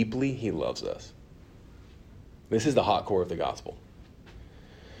deeply he loves us. This is the hot core of the gospel.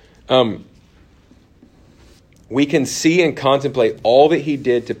 We can see and contemplate all that he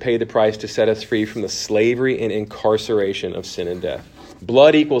did to pay the price to set us free from the slavery and incarceration of sin and death.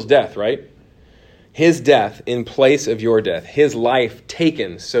 Blood equals death, right? His death in place of your death. His life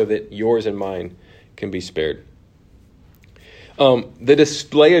taken so that yours and mine can be spared. The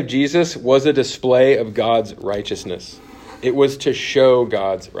display of Jesus was a display of God's righteousness. It was to show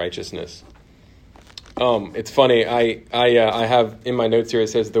God's righteousness. It's funny. I have in my notes here, it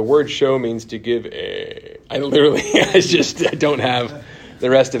says the word show means to give a. I don't have the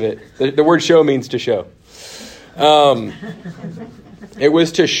rest of it. The word show means to show. It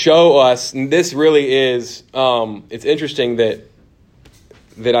was to show us, and this really is, it's interesting that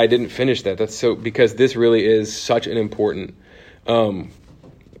I didn't finish that. That's so, because this really is such an important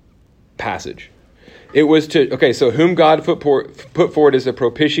passage. It was so whom God put forward is a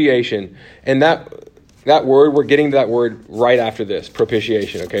propitiation, and that word, we're getting to that word right after this,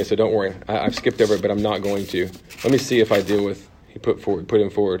 propitiation. Okay, so don't worry. I've skipped over it, but I'm not going to. Let me see if I deal with he put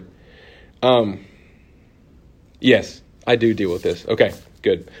him forward. Yes, I do deal with this. Okay,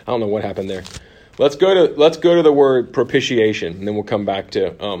 good. I don't know what happened there. Let's go to the word propitiation, and then we'll come back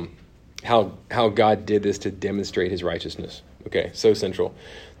to how God did this to demonstrate his righteousness. Okay, so central.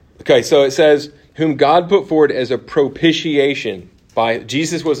 Okay, so it says, whom God put forward as a propitiation.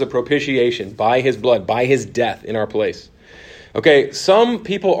 Jesus was a propitiation by his blood, by his death in our place. Okay, some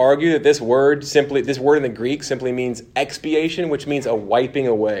people argue that this word in the Greek simply means expiation, which means a wiping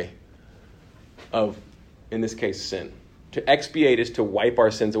away of, in this case, sin. To expiate is to wipe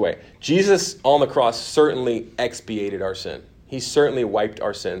our sins away. Jesus on the cross certainly expiated our sin. He certainly wiped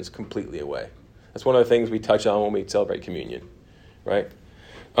our sins completely away. That's one of the things we touch on when we celebrate communion, right?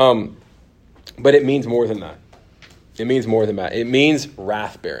 But it means more than that. It means more than that. It means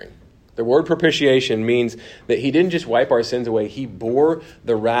wrath-bearing. The word propitiation means that he didn't just wipe our sins away. He bore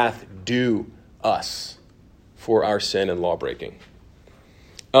the wrath due us for our sin and law-breaking.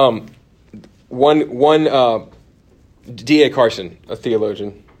 D.A. Carson, a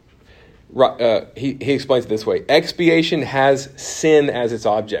theologian, he explains it this way. Expiation has sin as its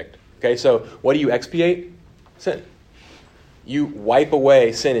object. Okay, so what do you expiate? Sin. You wipe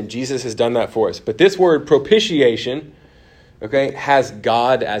away sin, and Jesus has done that for us. But this word propitiation, okay, has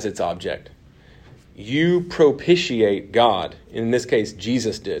God as its object. You propitiate God. In this case,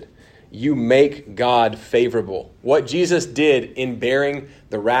 Jesus did. You make God favorable. What Jesus did in bearing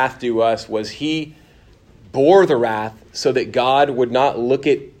the wrath due us was he bore the wrath so that God would not look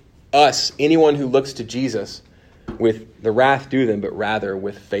at us, anyone who looks to Jesus, with the wrath due them, but rather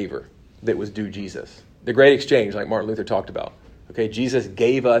with favor that was due Jesus. The great exchange, like Martin Luther talked about. Okay, Jesus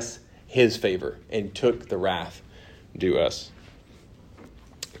gave us his favor and took the wrath due us.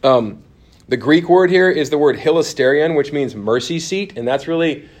 The Greek word here is the word hilasterion, which means mercy seat, and that's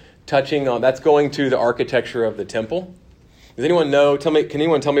really that's going to the architecture of the temple. Does anyone know? Can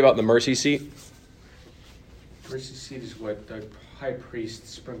anyone tell me about the mercy seat? Mercy seat is what the high priest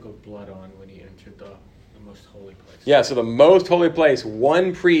sprinkled blood on when he entered the most holy place. Yeah, so the most holy place,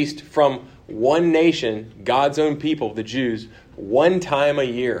 one priest from one nation, God's own people, the Jews, one time a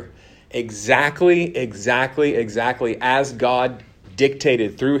year, exactly as God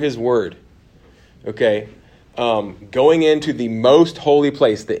dictated through his word. Okay, going into the most holy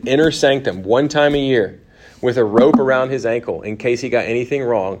place, the inner sanctum, one time a year, with a rope around his ankle in case he got anything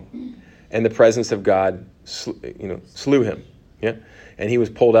wrong, and the presence of God, slew him. Yeah, and he was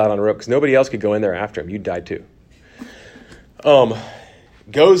pulled out on a rope because nobody else could go in there after him. You'd die too.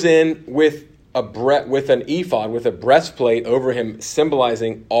 Goes in with an ephod, with a breastplate over him,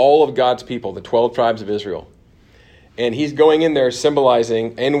 symbolizing all of God's people, the 12 tribes of Israel. And he's going in there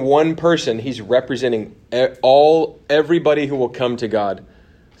symbolizing, in one person, he's representing everybody who will come to God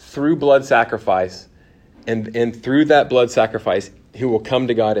through blood sacrifice. And through that blood sacrifice, who will come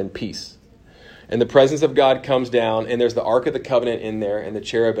to God in peace. And the presence of God comes down, and there's the Ark of the Covenant in there, and the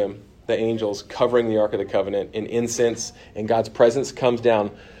cherubim, the angels, covering the Ark of the Covenant in incense. And God's presence comes down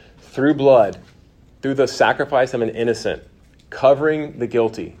through blood, through the sacrifice of an innocent, covering the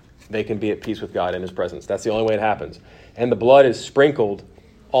guilty. They can be at peace with God in his presence. That's the only way it happens. And the blood is sprinkled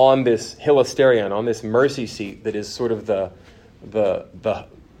on this hilasterion, on this mercy seat that is sort of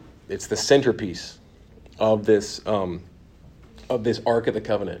it's the centerpiece of this Ark of the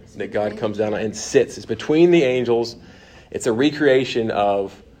Covenant that God comes down on and sits. It's between the angels. It's a recreation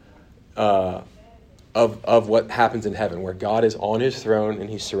of what happens in heaven, where God is on his throne and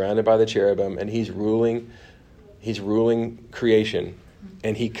he's surrounded by the cherubim and he's ruling creation.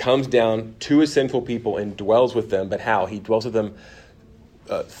 And he comes down to his sinful people and dwells with them. But how? He dwells with them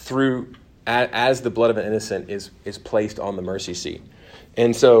as the blood of an innocent is placed on the mercy seat.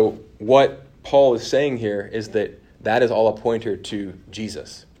 And so what Paul is saying here is that is all a pointer to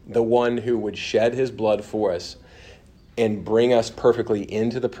Jesus, the one who would shed his blood for us and bring us perfectly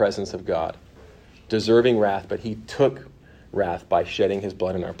into the presence of God, deserving wrath, but he took wrath by shedding his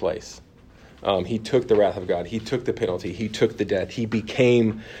blood in our place. He took the wrath of God. He took the penalty. He took the death. He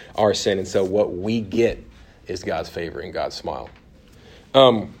became our sin. And so what we get is God's favor and God's smile.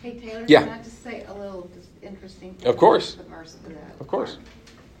 Hey, Taylor, yeah. can I just say a little just interesting thing? Of course. The verse of that Of course. ark.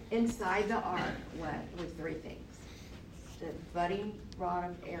 Inside the ark were three things. The budding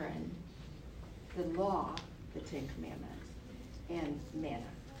rod of Aaron, the law, the Ten Commandments, and manna.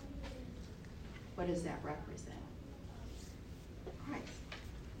 What does that represent? Christ.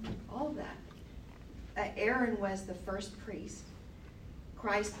 All of that. Aaron was the first priest.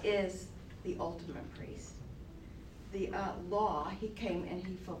 Christ is the ultimate priest. The law, he came and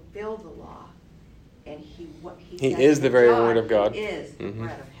he fulfilled the law, and he He said is the very God, word of God. He is the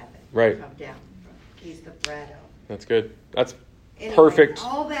bread of heaven. Right. Come down. He's the bread of. That's good. That's Anyway, perfect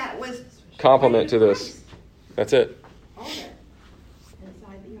all that was compliment to pointed this. Christ. That's it. All that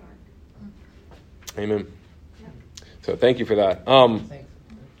inside the ark. Amen. Yeah. So thank you for that.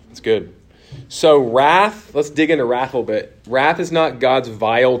 It's good. So wrath, let's dig into wrath a little bit. Wrath is not God's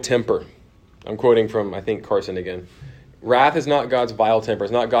vile temper. I'm quoting from, I think, Carson again. Wrath is not God's vile temper.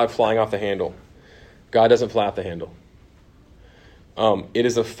 It's not God flying off the handle. God doesn't fly off the handle. It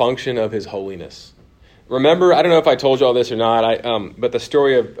is a function of his holiness. Remember, I don't know if I told you all this or not, but the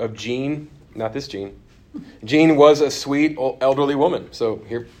story of Jean, not this Jean. Jean was a sweet elderly woman. So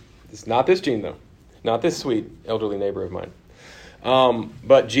here, it's not this Jean though. Not this sweet elderly neighbor of mine.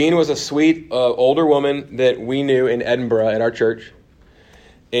 But Jean was a sweet older woman that we knew in Edinburgh at our church.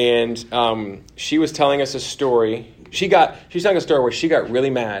 And she was telling us a story. She was telling a story where she got really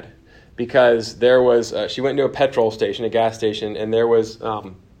mad because there was she went into a petrol station, a gas station, and there was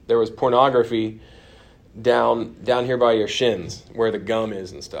pornography down here by your shins where the gum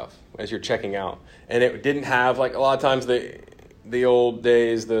is and stuff as you're checking out. And it didn't have, like, a lot of times the old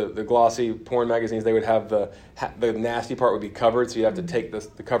days, the glossy porn magazines, they would have the nasty part would be covered, so you'd have to take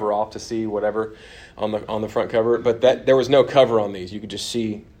the cover off to see whatever on the front cover. But there was no cover on these. You could just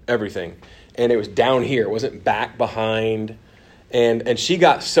see everything. And it was down here. It wasn't back behind. And she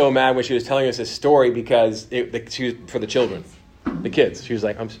got so mad when she was telling us this story because she was for the children, the kids. She was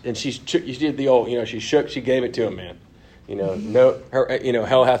like, she did the old, she shook, she gave it to him, man.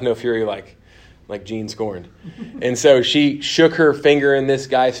 Hell hath no fury like Gene scorned. And so she shook her finger in this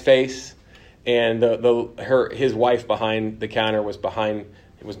guy's face, and his wife behind the counter was behind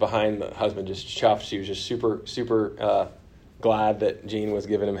the husband, just chuffed. She was just super, super glad that Gene was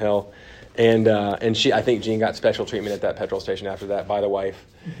giving him hell. And I think Gene got special treatment at that petrol station after that by the wife.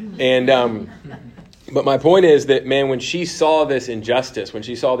 And but my point is that, man, when she saw this injustice, when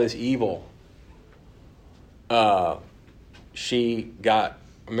she saw this evil, she got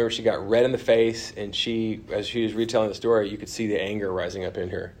red in the face, and as she was retelling the story, you could see the anger rising up in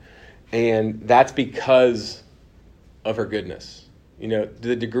her. And that's because of her goodness.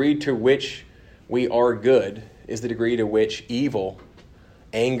 The degree to which we are good is the degree to which evil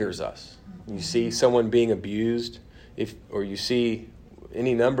angers us. You see someone being abused, or you see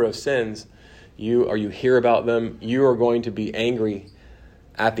any number of sins, you hear about them, you are going to be angry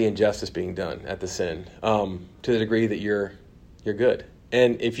at the injustice being done, at the sin, to the degree that you're good.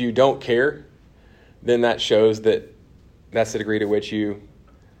 And if you don't care, then that shows that that's the degree to which you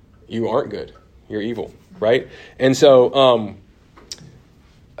aren't good. You're evil, right? And so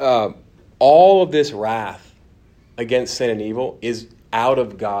all of this wrath against sin and evil is out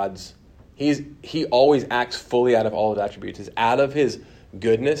of God's. He always acts fully out of all his attributes. It's out of his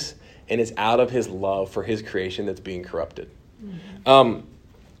goodness, and it's out of his love for his creation that's being corrupted. Mm-hmm.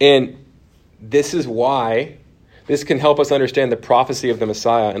 And this is why this can help us understand the prophecy of the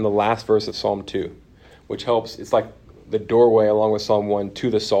Messiah in the last verse of Psalm 2, which helps. It's like the doorway, along with Psalm 1, to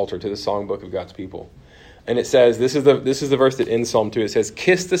the Psalter, to the songbook of God's people. And it says, this is the verse that ends Psalm 2. It says,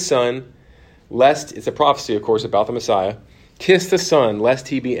 "Kiss the Son, lest," it's a prophecy, of course, about the Messiah, "kiss the Son, lest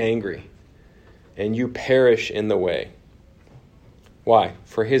he be angry, and you perish in the way." Why?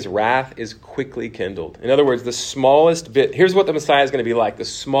 "For his wrath is quickly kindled." In other words, the smallest bit, here's what the Messiah is going to be like. The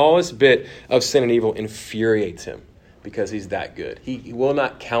smallest bit of sin and evil infuriates him because he's that good. He will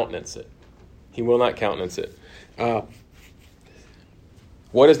not countenance it. He will not countenance it.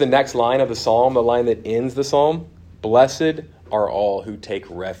 What is the next line of the psalm, the line that ends the psalm? "Blessed are all who take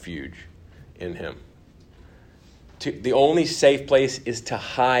refuge in him." The only safe place is to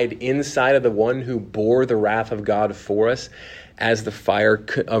hide inside of the one who bore the wrath of God for us, as the fire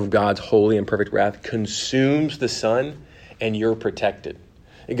of God's holy and perfect wrath consumes the Son, and you're protected.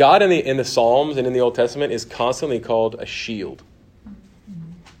 God in the Psalms and in the Old Testament is constantly called a shield.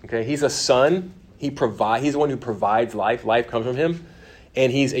 Okay, he's a son. He's the one who provides life. Life comes from him,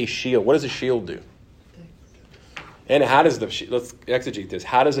 and he's a shield. What does a shield do? And how does let's exegete this.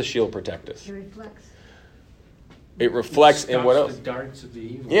 How does a shield protect us? It reflects. It reflects in what else? The darts of the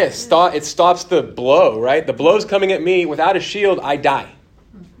evil. Yeah, it stops the blow, right? The blow's coming at me. Without a shield, I die.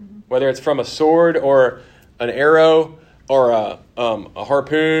 Whether it's from a sword or an arrow or a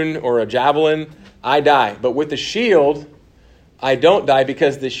harpoon or a javelin, I die. But with the shield, I don't die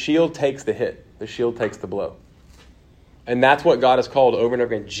because the shield takes the hit. The shield takes the blow. And that's what God has called over and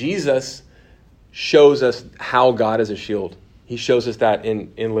over again. Jesus shows us how God is a shield. He shows us that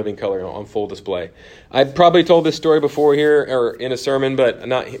in living color on full display. I've probably told this story before here or in a sermon, but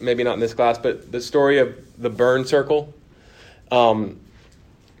maybe not in this class, but the story of the burn circle, and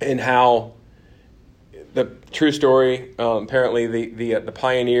how the true story, apparently the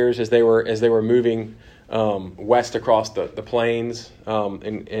pioneers as they were moving west across the plains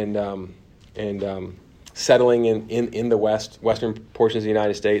and settling in the western portions of the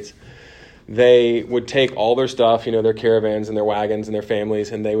United States, they would take all their stuff, their caravans and their wagons and their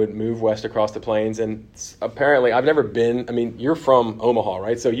families, and they would move west across the plains. And apparently, I've never been, you're from Omaha,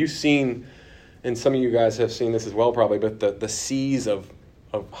 right? So you've seen, and some of you guys have seen this as well probably, but the seas of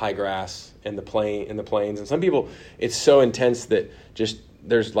high grass and the plains. And some people, it's so intense that just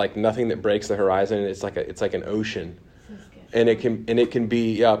there's like nothing that breaks the horizon, and it's like an ocean. And it can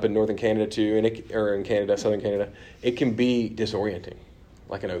be up in northern Canada too, or in Canada, southern Canada. It can be disorienting,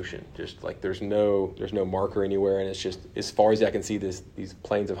 like an ocean. Just like there's no marker anywhere, and it's just as far as I can see these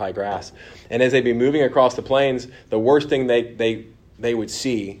plains of high grass. And as they'd be moving across the plains, the worst thing they would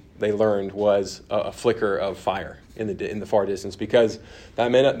see, they learned, was a flicker of fire in the far distance, because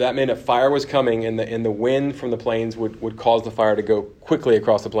that meant a fire was coming, and the wind from the plains would cause the fire to go quickly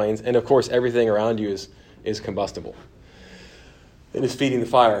across the plains. And of course, everything around you is combustible. It is feeding the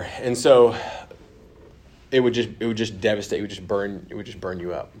fire. And so it would just devastate. It would just burn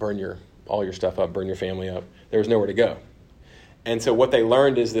you up, all your stuff up, burn your family up. There was nowhere to go. And so what they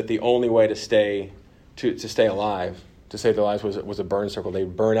learned is that the only way to stay alive, to save their lives, was a burn circle. They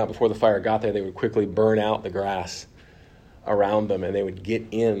would burn out before the fire got there. They would quickly burn out the grass around them, and they would get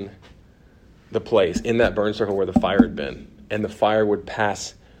in the place, in that burn circle where the fire had been. And the fire would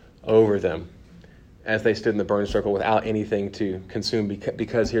pass over them as they stood in the burn circle without anything to consume,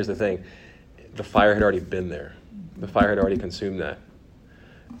 because here's the thing, the fire had already been there. The fire had already consumed that.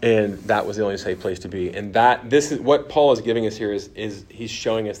 And that was the only safe place to be. And this is what Paul is giving us here is he's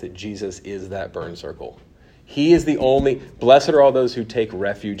showing us that Jesus is that burn circle. He is the only, blessed are all those who take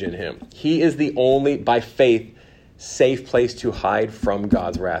refuge in him. He is the only, by faith, safe place to hide from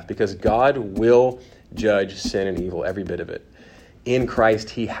God's wrath, because God will judge sin and evil, every bit of it. In Christ,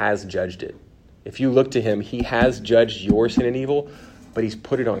 he has judged it. If you look to him, he has judged your sin and evil, but he's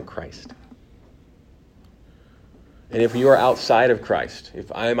put it on Christ. And if you are outside of Christ,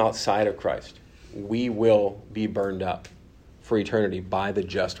 if I am outside of Christ, we will be burned up for eternity by the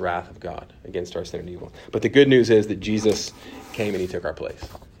just wrath of God against our sin and evil. But the good news is that Jesus came and he took our place.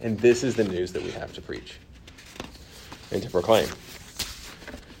 And this is the news that we have to preach and to proclaim.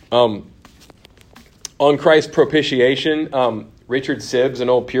 On Christ's propitiation, Richard Sibbes, an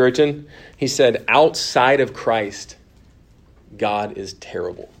old Puritan, he said, outside of Christ, God is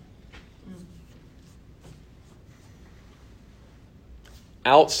terrible.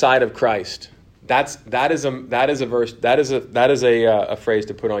 Outside of Christ, that is a verse, that is a phrase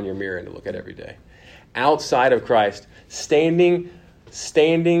to put on your mirror and to look at every day. Outside of Christ, standing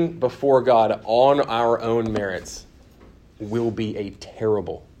before God on our own merits will be a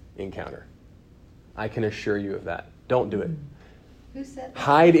terrible encounter. I can assure you of that. Don't do it. Who said that?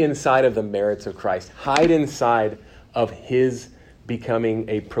 Hide inside of the merits of Christ. Hide inside of his becoming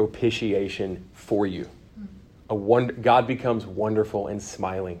a propitiation for you. God becomes wonderful and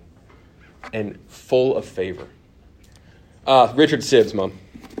smiling and full of favor. Richard Sibbes, Mom.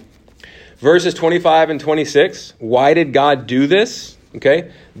 Verses 25 and 26. Why did God do this?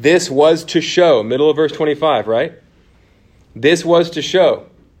 Okay. This was to show, middle of verse 25, right? This was to show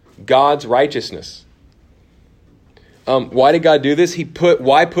God's righteousness. Why did God do this?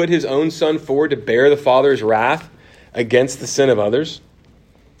 Why put his own son forward to bear the Father's wrath against the sin of others,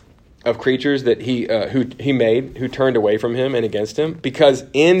 of creatures that who he made, who turned away from him and against him? Because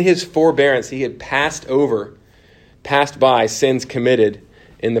in his forbearance he had passed by sins committed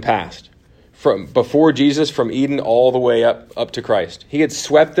in the past, from before Jesus, from Eden all the way up to Christ. He had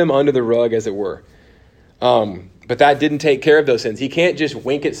swept them under the rug, as it were. But that didn't take care of those sins. He can't just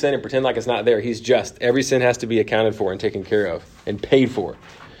wink at sin and pretend like it's not there. He's just. Every sin has to be accounted for and taken care of and paid for.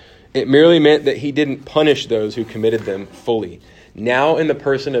 It merely meant that he didn't punish those who committed them fully. Now in the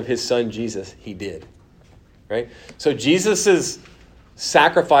person of his son Jesus, he did. Right? So Jesus'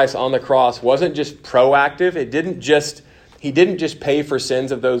 sacrifice on the cross wasn't just proactive. He didn't just pay for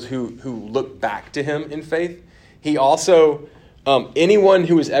sins of those who look back to him in faith. He also, anyone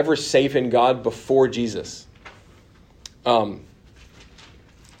who was ever safe in God before Jesus,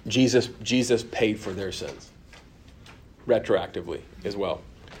 Jesus paid for their sins retroactively as well.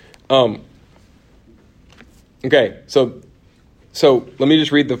 Okay, so let me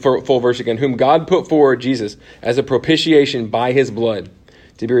just read the full verse again. Whom God put forward, Jesus, as a propitiation by his blood,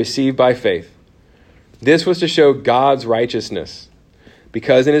 to be received by faith. This was to show God's righteousness,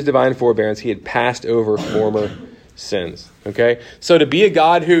 because in his divine forbearance he had passed over former sins. Okay, so to be a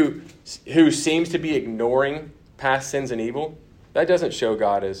God who seems to be ignoring past sins and evil, that doesn't show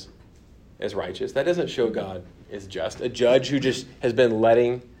God as righteous. That doesn't show God as just. A judge who just has been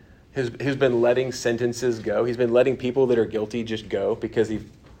letting sentences go. He's been letting people that are guilty just go because he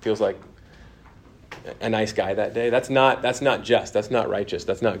feels like a nice guy that day. That's not just. That's not righteous.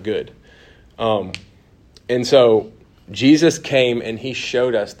 That's not good. And so Jesus came and he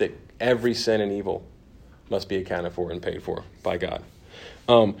showed us that every sin and evil must be accounted for and paid for by God.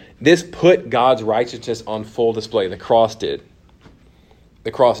 This put God's righteousness on full display. The cross did.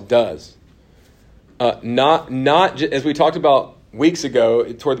 The cross does. Not as we talked about weeks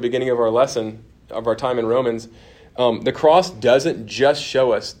ago, toward the beginning of our lesson, of our time in Romans, the cross doesn't just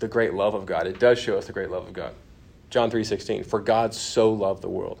show us the great love of God. It does show us the great love of God. John 3:16, for God so loved the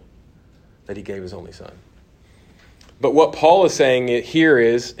world that he gave his only son. But what Paul is saying here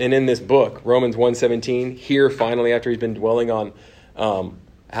is, and in this book, Romans 1:17, here finally, after he's been dwelling on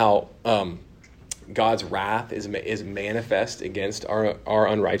how God's wrath is manifest against our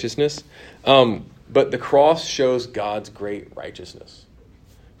unrighteousness, but the cross shows God's great righteousness.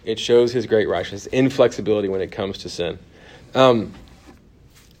 It shows his great righteousness, inflexibility when it comes to sin.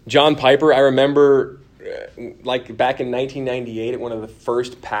 John Piper, I remember like back in 1998 at one of the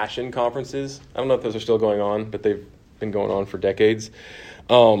first Passion conferences. I don't know if those are still going on, but they've been going on for decades.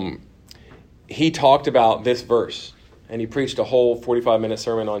 He talked about this verse, and he preached a whole 45-minute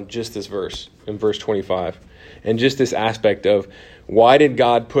sermon on just this verse, in verse 25, and just this aspect of why did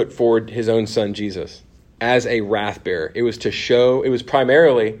God put forward his own son, Jesus, as a wrath bearer? It was to show, it was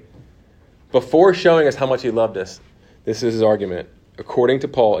primarily, before showing us how much he loved us, this is his argument. According to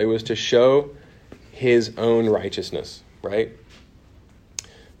Paul, it was to show his own righteousness, right?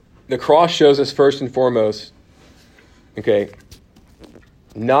 The cross shows us first and foremost, okay,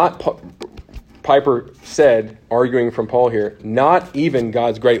 Piper said, arguing from Paul here, not even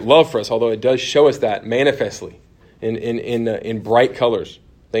God's great love for us, although it does show us that manifestly in bright colors,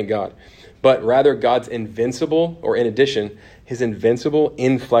 thank God. But rather God's invincible, or in addition, his invincible,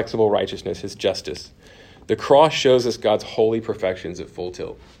 inflexible righteousness, his justice. The cross shows us God's holy perfections at full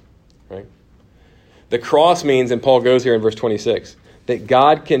tilt, right? The cross means, and Paul goes here in verse 26, that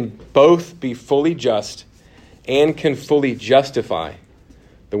God can both be fully just and can fully justify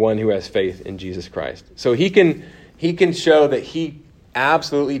the one who has faith in Jesus Christ. So he can show that he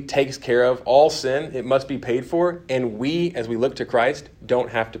absolutely takes care of all sin. It must be paid for. And we, as we look to Christ, don't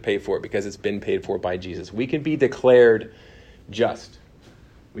have to pay for it because it's been paid for by Jesus. We can be declared just.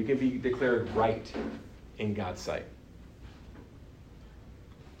 We can be declared right in God's sight.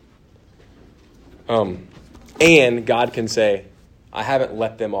 And God can say, I haven't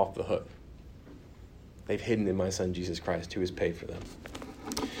let them off the hook. They've hidden in my son, Jesus Christ, who has paid for them.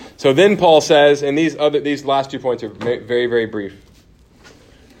 So then Paul says, and these last 2 points are very, very brief.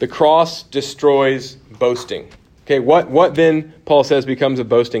 The cross destroys boasting. Okay, what then, Paul says, becomes a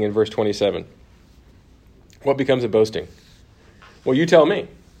boasting in verse 27? What becomes a boasting? Well, you tell me.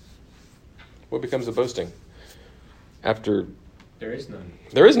 What becomes a boasting? After... There is none.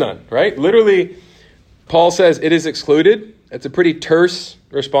 There is none, right? Literally, Paul says it is excluded. It's a pretty terse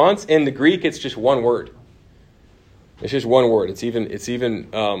response. In the Greek, it's just one word. It's just one word. It's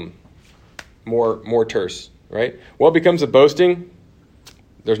even more terse, right? What becomes a boasting?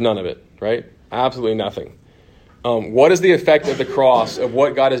 There's none of it, right? Absolutely nothing. What is the effect of the cross, of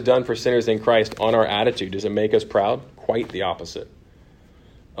what God has done for sinners in Christ on our attitude? Does it make us proud? Quite the opposite.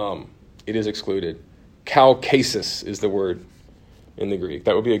 It is excluded. Kaukasis is the word in the Greek.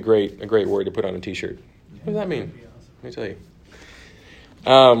 That would be a great word to put on a t-shirt. What does that mean? Let me tell you.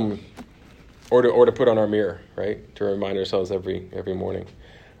 Or to put on our mirror, right? To remind ourselves every morning.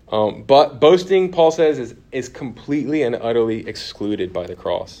 But boasting, Paul says, is completely and utterly excluded by the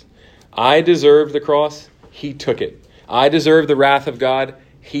cross. I deserved the cross. He took it. I deserved the wrath of God.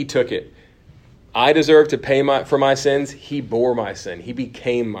 He took it. I deserved to pay for my sins. He bore my sin. He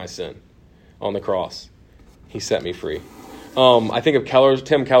became my sin on the cross. He set me free. I think of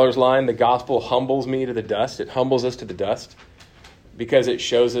Tim Keller's line, the gospel humbles me to the dust. It humbles us to the dust because it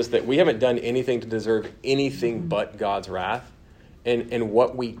shows us that we haven't done anything to deserve anything but God's wrath. And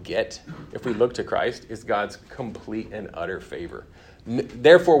what we get, if we look to Christ, is God's complete and utter favor.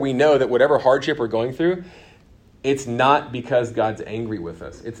 Therefore, we know that whatever hardship we're going through, it's not because God's angry with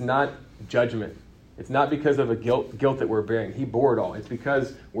us. It's not judgment. It's not because of a guilt that we're bearing. He bore it all. It's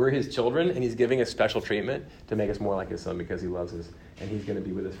because we're his children, and he's giving us special treatment to make us more like his son because he loves us, and he's going to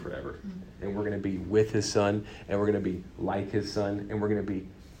be with us forever. And we're going to be with his son, and we're going to be like his son, and we're going to be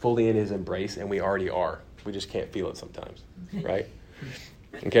fully in his embrace, and we already are. We just can't feel it sometimes, right?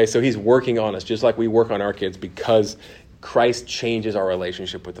 Okay, so he's working on us just like we work on our kids because Christ changes our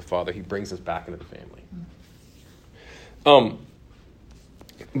relationship with the Father. He brings us back into the family.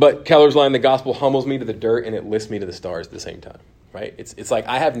 But Keller's line, the gospel humbles me to the dirt and it lifts me to the stars at the same time, right? It's like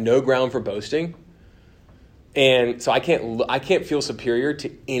I have no ground for boasting, and so I can't feel superior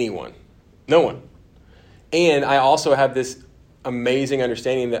to anyone, no one. And I also have this amazing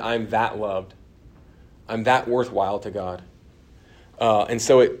understanding that I'm that loved, I'm that worthwhile to God, and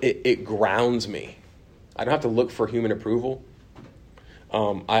so it grounds me. I don't have to look for human approval.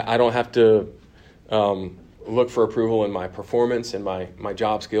 I don't have to look for approval in my performance and my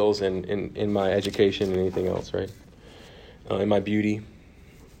job skills and in my education and anything else, right? In my beauty.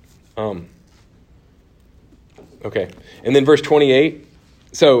 Okay. And then verse 28.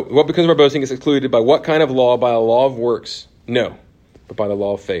 So what becomes of our boasting is excluded by what kind of law? By a law of works? No, but by the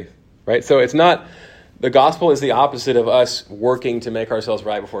law of faith, right? So it's not, the gospel is the opposite of us working to make ourselves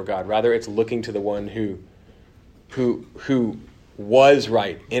right before God. Rather, it's looking to the one who was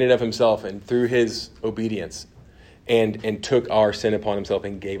right in and of himself and through his obedience and took our sin upon himself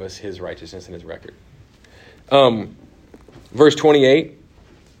and gave us his righteousness and his record. Verse 28,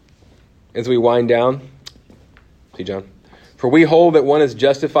 as we wind down, see John? For we hold that one is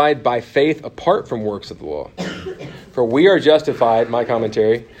justified by faith apart from works of the law. For we are justified, my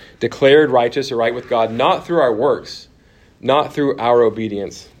commentary, declared righteous or right with God, not through our works, not through our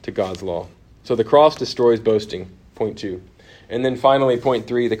obedience to God's law. So the cross destroys boasting, point 2. And then finally, point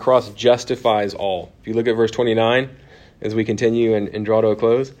 3, the cross justifies all. If you look at verse 29, as we continue and draw to a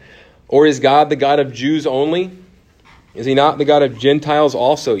close. Or is God the God of Jews only? Is he not the God of Gentiles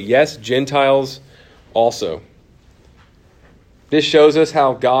also? Yes, Gentiles also. This shows us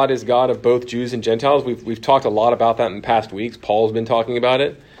how God is God of both Jews and Gentiles. We've talked a lot about that in past weeks. Paul's been talking about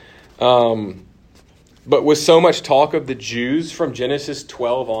it. But with so much talk of the Jews from Genesis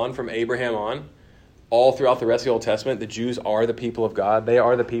 12 on, from Abraham on, all throughout the rest of the Old Testament, the Jews are the people of God. They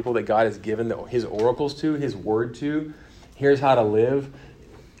are the people that God has given his oracles to, his word to. Here's how to live.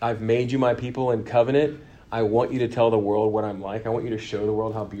 I've made you my people in covenant. I want you to tell the world what I'm like. I want you to show the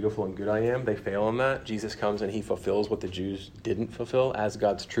world how beautiful and good I am. They fail in that. Jesus comes and he fulfills what the Jews didn't fulfill as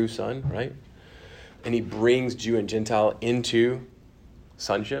God's true son, right? And he brings Jew and Gentile into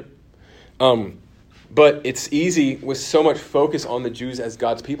sonship. But it's easy with so much focus on the Jews as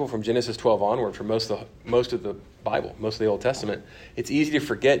God's people from Genesis 12 onward for most of the Bible, most of the Old Testament. It's easy to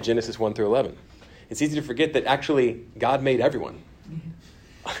forget Genesis 1 through 11. It's easy to forget that actually God made everyone.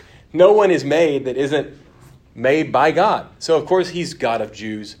 No one is made that isn't made by God. So, of course, he's God of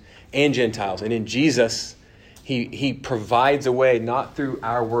Jews and Gentiles. And in Jesus, he provides a way, not through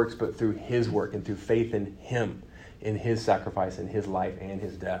our works, but through his work and through faith in him, in his sacrifice, in his life and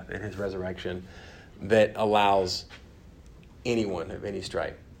his death and his resurrection, that allows anyone of any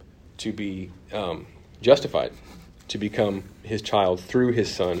stripe to be justified, to become his child through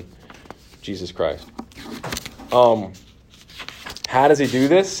his son, Jesus Christ. How does he do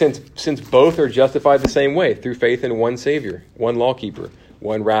this? Since both are justified the same way, through faith in one Savior, one lawkeeper,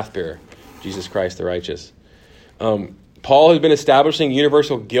 one wrath-bearer, Jesus Christ the righteous. Paul has been establishing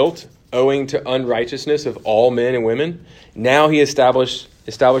universal guilt owing to unrighteousness of all men and women. Now he establishes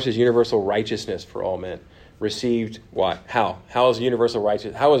universal righteousness for all men. Received what? How? How is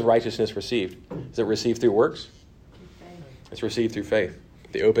righteousness received? Is it received through works? It's received through faith.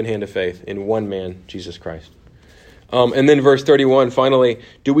 The open hand of faith in one man, Jesus Christ. And then verse 31, finally,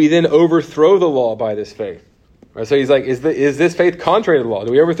 do we then overthrow the law by this faith? Right, so he's like, is this faith contrary to the law?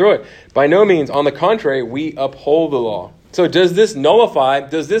 Do we overthrow it? By no means. On the contrary, we uphold the law. So does this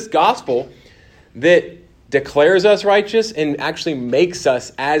gospel that declares us righteous and actually makes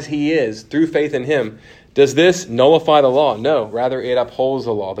us as he is through faith in him, does this nullify the law? No, rather it upholds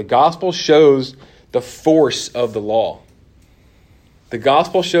the law. The gospel shows the force of the law. The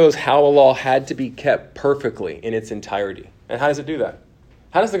gospel shows how a law had to be kept perfectly in its entirety. And how does it do that?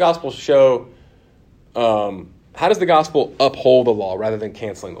 How does the gospel show, how does the gospel uphold the law rather than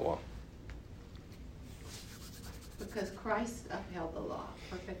canceling the law? Because Christ upheld the law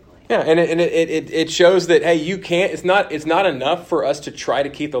perfectly. Yeah, and it shows that, hey, you can't, it's not enough for us to try to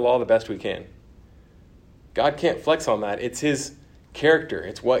keep the law the best we can. God can't flex on that. It's his character.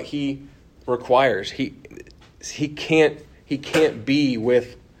 It's what he requires. He can't be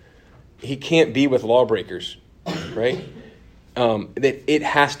with lawbreakers, right? That it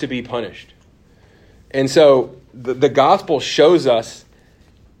has to be punished. And so the gospel shows us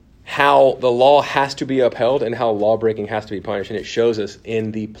how the law has to be upheld and how lawbreaking has to be punished. And it shows us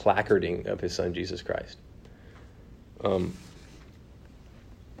in the placarding of his son, Jesus Christ.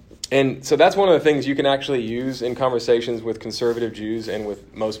 And so that's one of the things you can actually use in conversations with conservative Jews and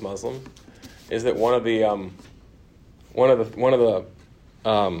with most Muslims, is that one of the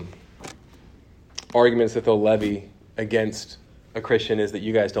arguments that they'll levy against a Christian is that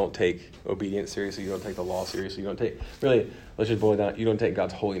you guys don't take obedience seriously, you don't take the law seriously, let's just boil it down, you don't take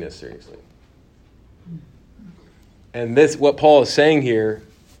God's holiness seriously. And what Paul is saying here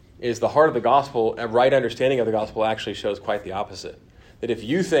is the heart of the gospel, a right understanding of the gospel actually shows quite the opposite. That if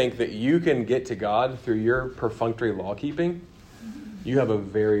you think that you can get to God through your perfunctory law keeping, you have a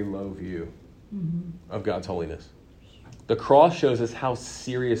very low view of God's holiness. The cross shows us how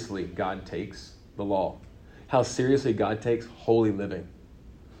seriously God takes the law, how seriously God takes holy living.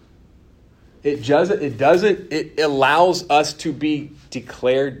 It allows us to be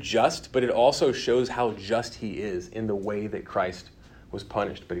declared just, but it also shows how just he is in the way that Christ was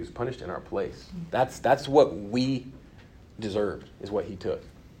punished, but he was punished in our place. That's what we deserved, is what he took.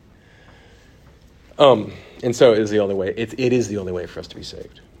 And so it is the only way. It is the only way for us to be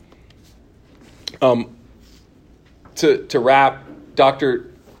saved. To wrap, Dr.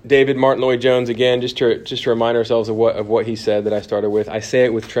 David Martin Lloyd-Jones, again, just to remind ourselves of what he said that I started with. I say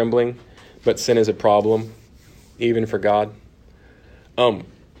it with trembling, but sin is a problem, even for God.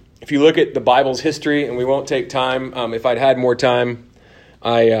 if you look at the Bible's history, and we won't take time, if I'd had more time,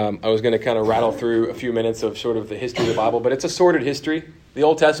 I was going to kind of rattle through a few minutes of sort of the history of the Bible, but it's a sordid history. The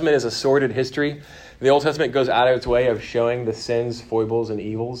Old Testament is a sordid history. The Old Testament goes out of its way of showing the sins, foibles, and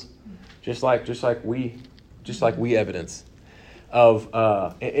evils, just like we evidence of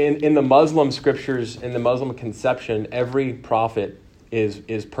in the Muslim scriptures, in the Muslim conception, every prophet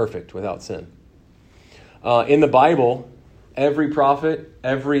is perfect without sin. In the Bible, every prophet,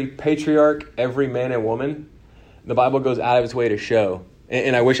 every patriarch, every man and woman, the Bible goes out of its way to show.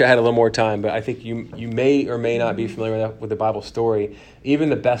 And I wish I had a little more time, but I think you may or may not be familiar with the Bible story. Even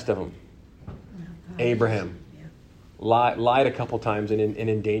the best of them, Abraham, lied a couple times and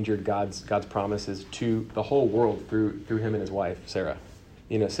endangered God's promises to the whole world through him and his wife Sarah.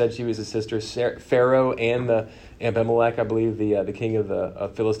 Said she was his sister. Pharaoh and the Abimelech, I believe, the king of the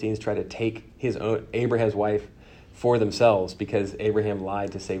Philistines, tried to take Abraham's wife for themselves because Abraham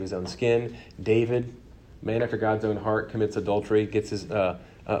lied to save his own skin. David, man after God's own heart, commits adultery, gets his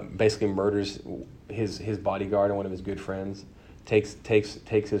basically murders his bodyguard and one of his good friends, takes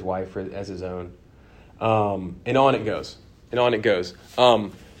his wife as his own, and on it goes.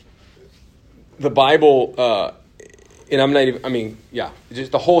 The Bible, and I'm not even.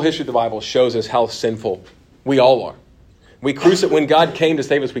 Just the whole history of the Bible shows us how sinful we all are. When God came to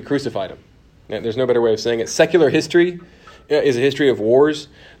save us, we crucified him. There's no better way of saying it. Secular history is a history of wars.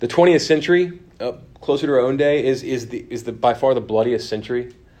 The 20th century, closer to our own day, is by far the bloodiest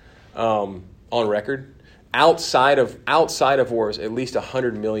century on record. Outside of wars, at least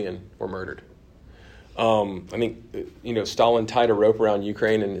 100 million were murdered. Stalin tied a rope around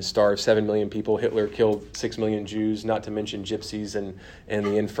Ukraine and starved 7 million people. Hitler killed 6 million Jews, not to mention gypsies and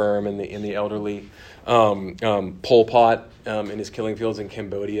the infirm and the elderly. Pol Pot in his killing fields in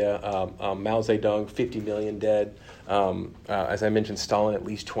Cambodia. Mao Zedong, 50 million dead. As I mentioned, Stalin, at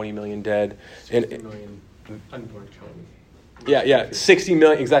least 20 million dead. 60 million unborn children. Yeah, 60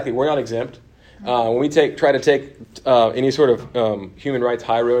 million, exactly. We're not exempt. When we try to take any sort of human rights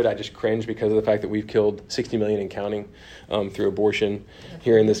high road, I just cringe because of the fact that we've killed 60 million and counting through abortion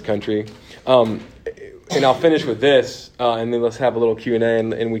here in this country. And I'll finish with this, and then let's have a little Q&A,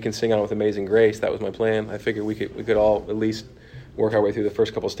 and we can sing on with Amazing Grace. That was my plan. I figured we could all at least work our way through the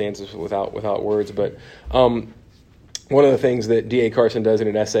first couple stanzas without words. But one of the things that D.A. Carson does in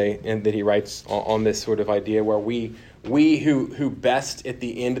an essay and that he writes on this sort of idea where we who best at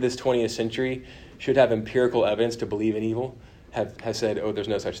the end of this 20th century should have empirical evidence to believe in evil have said, oh, there's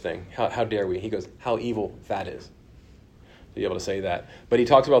no such thing. How dare we? He goes, how evil that is. To be able to say that. But he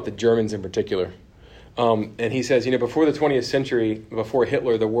talks about the Germans in particular. And he says, before the 20th century, before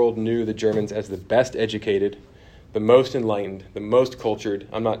Hitler, the world knew the Germans as the best educated, the most enlightened, the most cultured,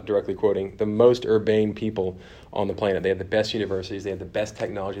 I'm not directly quoting, the most urbane people on the planet. They had the best universities, they had the best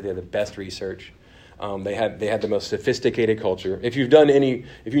technology, they had the best research. They had the most sophisticated culture. If you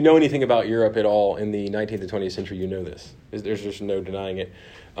know anything about Europe at all in the 19th and 20th century, you know this. There's just no denying it.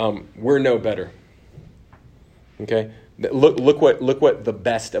 We're no better. Okay? Look what the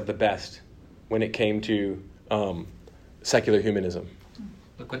best of the best when it came to secular humanism.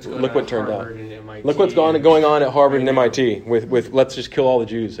 Look what turned out. Look what's going on at Harvard and MIT with let's just kill all the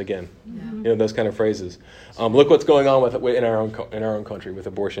Jews again. Yeah. Those kind of phrases. Look what's going on in our own country with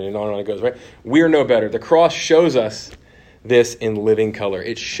abortion, and on it goes. Right? We're no better. The cross shows us this in living color.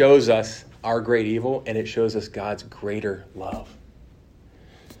 It shows us our great evil, and it shows us God's greater love.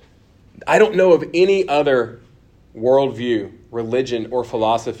 I don't know of any other worldview, religion, or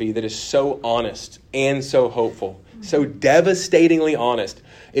philosophy that is so honest and so hopeful, so devastatingly honest.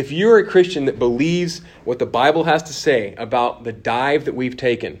 If you're a Christian that believes what the Bible has to say about the dive that we've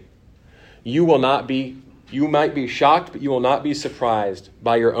taken, you might be shocked, but you will not be surprised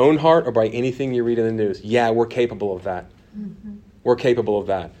by your own heart or by anything you read in the news. Yeah, we're capable of that. Mm-hmm. We're capable of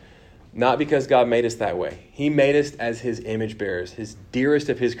that. Not because God made us that way. He made us as his image bearers, his dearest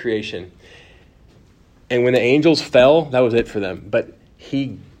of his creation. And when the angels fell, that was it for them. But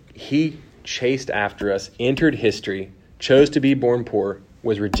he chased after us, entered history, chose to be born poor,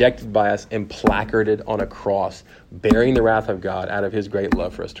 was rejected by us, and placarded on a cross, bearing the wrath of God out of his great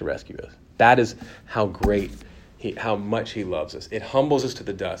love for us to rescue us. That is how much he loves us. It humbles us to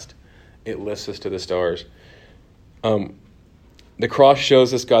the dust. It lifts us to the stars. The cross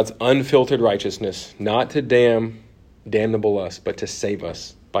shows us God's unfiltered righteousness, not to damnable us, but to save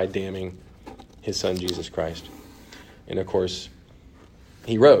us by damning his son, Jesus Christ. And of course,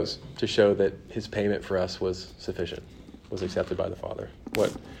 he rose to show that his payment for us was sufficient, was accepted by the Father.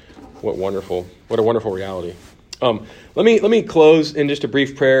 What a wonderful reality. Let me close in just a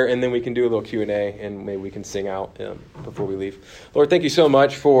brief prayer, and then we can do a little Q&A, and maybe we can sing out before we leave. Lord, thank you so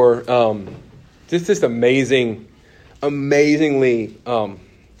much for just amazingly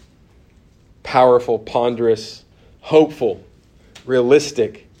powerful, ponderous, hopeful,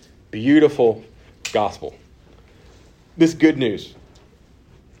 realistic, beautiful gospel. This good news.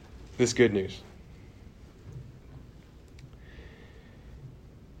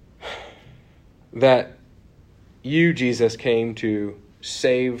 That you, Jesus, came to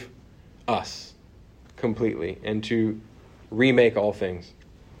save us completely and to remake all things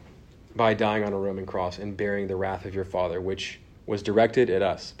by dying on a Roman cross and bearing the wrath of your Father, which was directed at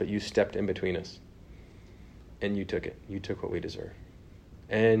us, but you stepped in between us. And you took it. You took what we deserve.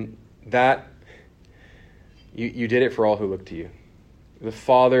 And that, you did it for all who look to you. The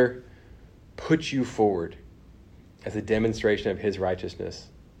Father put you forward as a demonstration of his righteousness.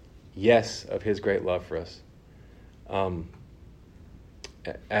 Yes, of his great love for us.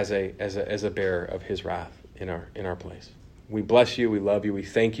 As a bearer of his wrath in our place. We bless you. We love you. We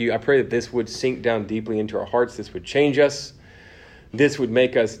thank you. I pray that this would sink down deeply into our hearts. This would change us. This would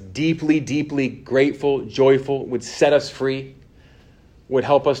make us deeply, deeply grateful, joyful, would set us free, would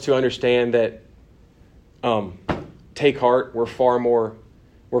help us to understand that, take heart, we're far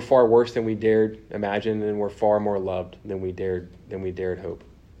worse than we dared imagine, and we're far more loved than we dared hope,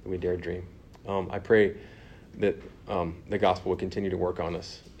 than we dared dream. I pray that the gospel will continue to work on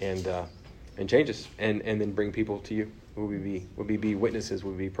us and change us, and then bring people to you. Will we be witnesses?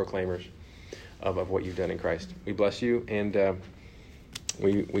 Will we be proclaimers of what you've done in Christ? We bless you, and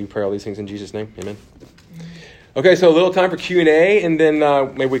we pray all these things in Jesus' name. Amen. Okay, so a little time for Q&A, and then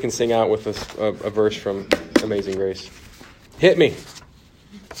maybe we can sing out with a verse from Amazing Grace. Hit me.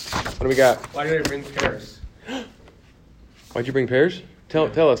 What do we got? Why did I bring pears? Why'd you bring pears?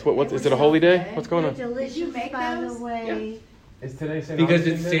 Tell us. What is it? A holy day? What's going on? Did you make by those? the way? Is today St. Because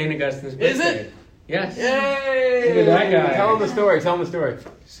it's St. Augustine's birthday. Is it? Yes. Yay! Look at that guy. Tell them the story.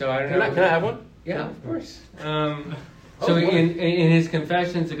 So I don't know. Can I have one? Yeah, of course. So in his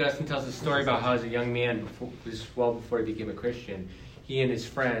Confessions, Augustine tells a story about how as a young man, before he became a Christian, he and his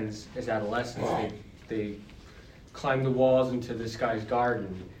friends, as adolescents, they climbed the walls into this guy's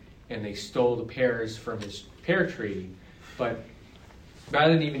garden, and they stole the pears from his pear tree, but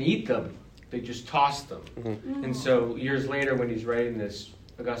rather than even eat them, they just tossed them. Mm-hmm. And so years later, when he's writing this,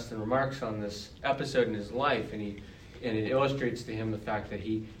 Augustine remarks on this episode in his life, and it illustrates to him the fact that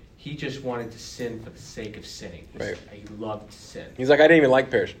he just wanted to sin for the sake of sinning. Right. He loved to sin. He's like, I didn't even like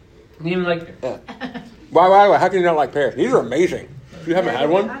pears. He didn't even like pears. Why? How can you not like pears? These are amazing. You haven't had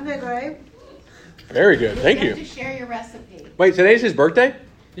one? I'm good, right? Very good. Thank You you. have to share your recipe. Wait, today's his birthday?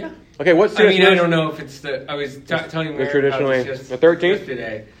 Yeah. Okay, what's I today's mean, I don't know if it's I was telling you traditionally the 13th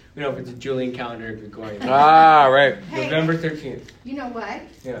today. We know if it's a Julian calendar or Gregorian. Right. Hey, November 13th. You know what?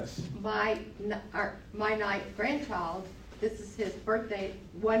 Yes. My ninth grandchild, this is his birthday,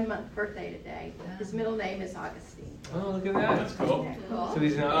 1 month birthday today. His middle name is Augustine. Oh, look at that. That's cool.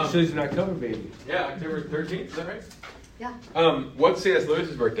 Isn't that cool? So he's an October baby. Yeah, October 13th, is that right? Yeah, What's C.S.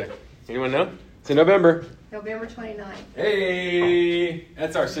 Lewis's birthday? Anyone know? It's in November. November 29th. Hey!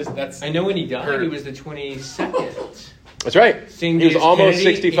 That's our sister. I know when he died, Her- he was the 22nd. That's right. St. He was James almost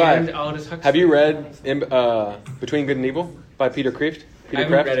Kennedy 65. and Aldous Huxley. Have you read Between Good and Evil by Peter Kreeft? I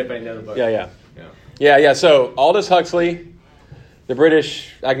haven't read it, but I know the book. Yeah. So Aldous Huxley, the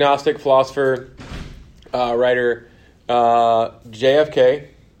British agnostic philosopher, writer, JFK,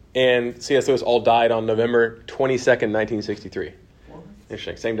 and C.S. Lewis all died on November 22nd, 1963.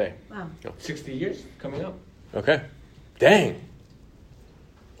 Interesting. Same day. Wow. 60 years coming up. Okay. Dang.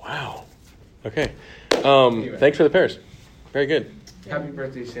 Wow. Okay. Thanks for the pears. Very good. Happy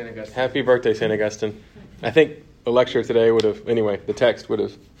birthday, St. Augustine. Happy birthday, St. Augustine. I think the lecture today the text would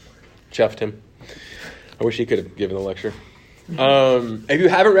have chuffed him. I wish he could have given the lecture. If you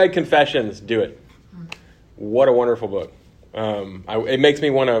haven't read Confessions, do it. What a wonderful book. It makes me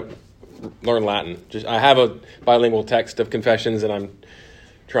want to learn Latin. I have a bilingual text of Confessions, and I'm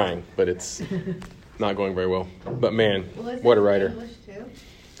trying, but it's not going very well. But man, what a writer. English too?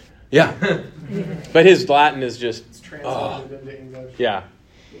 Yeah. But his Latin is just... It's translated into English. Yeah.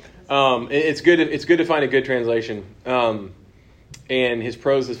 It's good to find a good translation. And his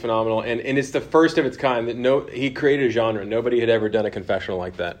prose is phenomenal. And it's the first of its kind. He created a genre. Nobody had ever done a confessional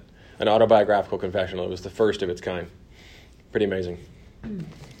like that. An autobiographical confessional. It was the first of its kind. Pretty amazing.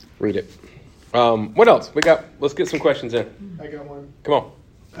 Read it. What else? Let's get some questions in. I got one. Come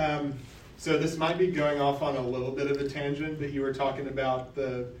on. So this might be going off on a little bit of a tangent, but you were talking about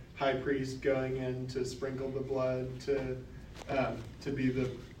the high priest going in to sprinkle the blood to be the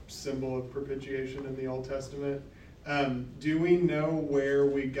symbol of propitiation in the Old Testament. Do we know where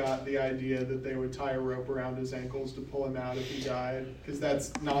we got the idea that they would tie a rope around his ankles to pull him out if he died? Because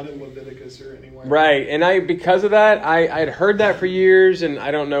that's not in Leviticus or anywhere. Right, and because of that, I had heard that for years, and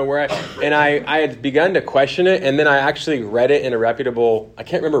I don't know where I had begun to question it, and then I actually read it in a reputable, I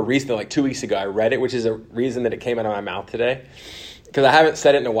can't remember recently, like 2 weeks ago, I read it, which is a reason that it came out of my mouth today, because I haven't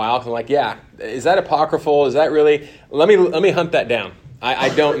said it in a while, because I'm like, yeah, is that apocryphal? Is that really? Let me hunt that down. I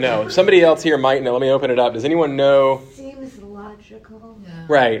don't know. Somebody else here might know. Let me open it up. Does anyone know? Seems logical. Yeah.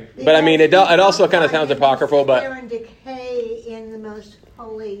 Right, but I mean, it also kind of sounds apocryphal, but They're in decay in the most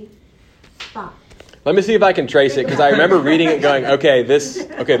holy spot. let me see if I can trace it, because I remember reading it going, okay, this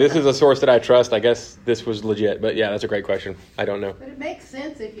is a source that I trust. I guess this was legit. But yeah, that's a great question. I don't know. But it makes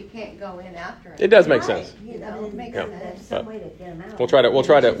sense if you can't go in after him. It does make Right, sense. You know, it makes Yeah. sense. Some way to get them out. We'll try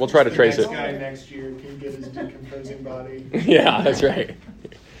to The trace next it. guy next year can get his decomposing body. Yeah, that's right.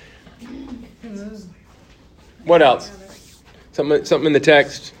 What else? Something in the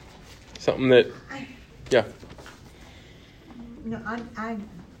text. Something that. Yeah. No,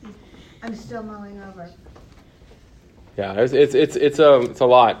 I'm still mulling over. Yeah, it's a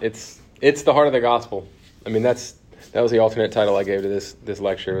lot. It's the heart of the gospel. I mean, that was the alternate title I gave to this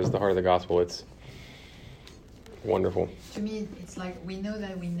lecture. Was the heart of the gospel. It's wonderful. To me, it's like we know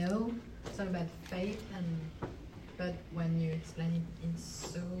that we know. It's all about faith, but when you explain it in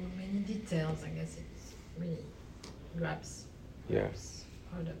so many details, I guess it really grabs. Yeah.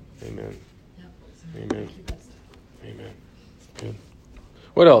 Hold up. Amen. Yeah. So Amen. thank you, Pastor. Amen. Good.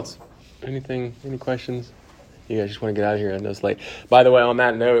 What else? Anything? Any questions? You guys just want to get out of here. I know it's late. By the way, on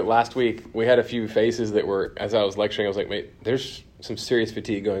that note, last week we had a few faces that were, as I was lecturing, I was like, wait, there's some serious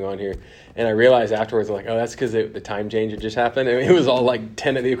fatigue going on here. And I realized afterwards, like, oh, that's because the time change had just happened. I mean, it was all like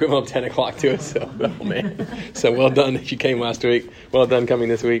the equivalent of 10 o'clock to us. So, oh, man. So well done that you came last week. Well done coming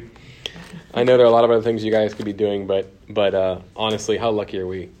this week. I know there are a lot of other things you guys could be doing, but honestly, how lucky are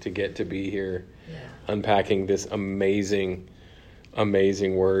we to get to be here unpacking this amazing,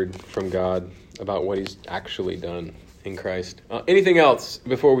 amazing word from God about what he's actually done in Christ. Anything else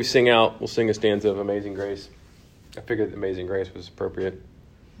before we sing out? We'll sing a stanza of Amazing Grace. I figured Amazing Grace was appropriate.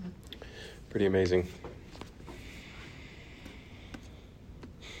 Pretty amazing.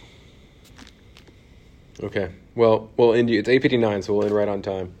 Okay. Well, we'll end. It's 8:59, so we'll end right on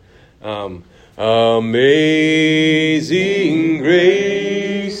time. Amazing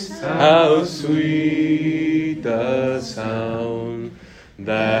grace, how sweet the sound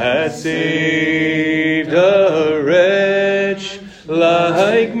that saved a wretch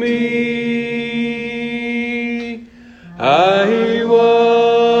like me. I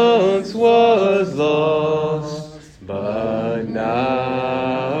once was lost, but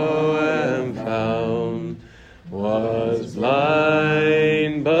now am found. Was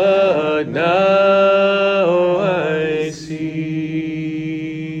blind, but now I see.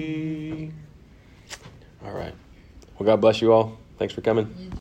 All right. Well, God bless you all. Thanks for coming.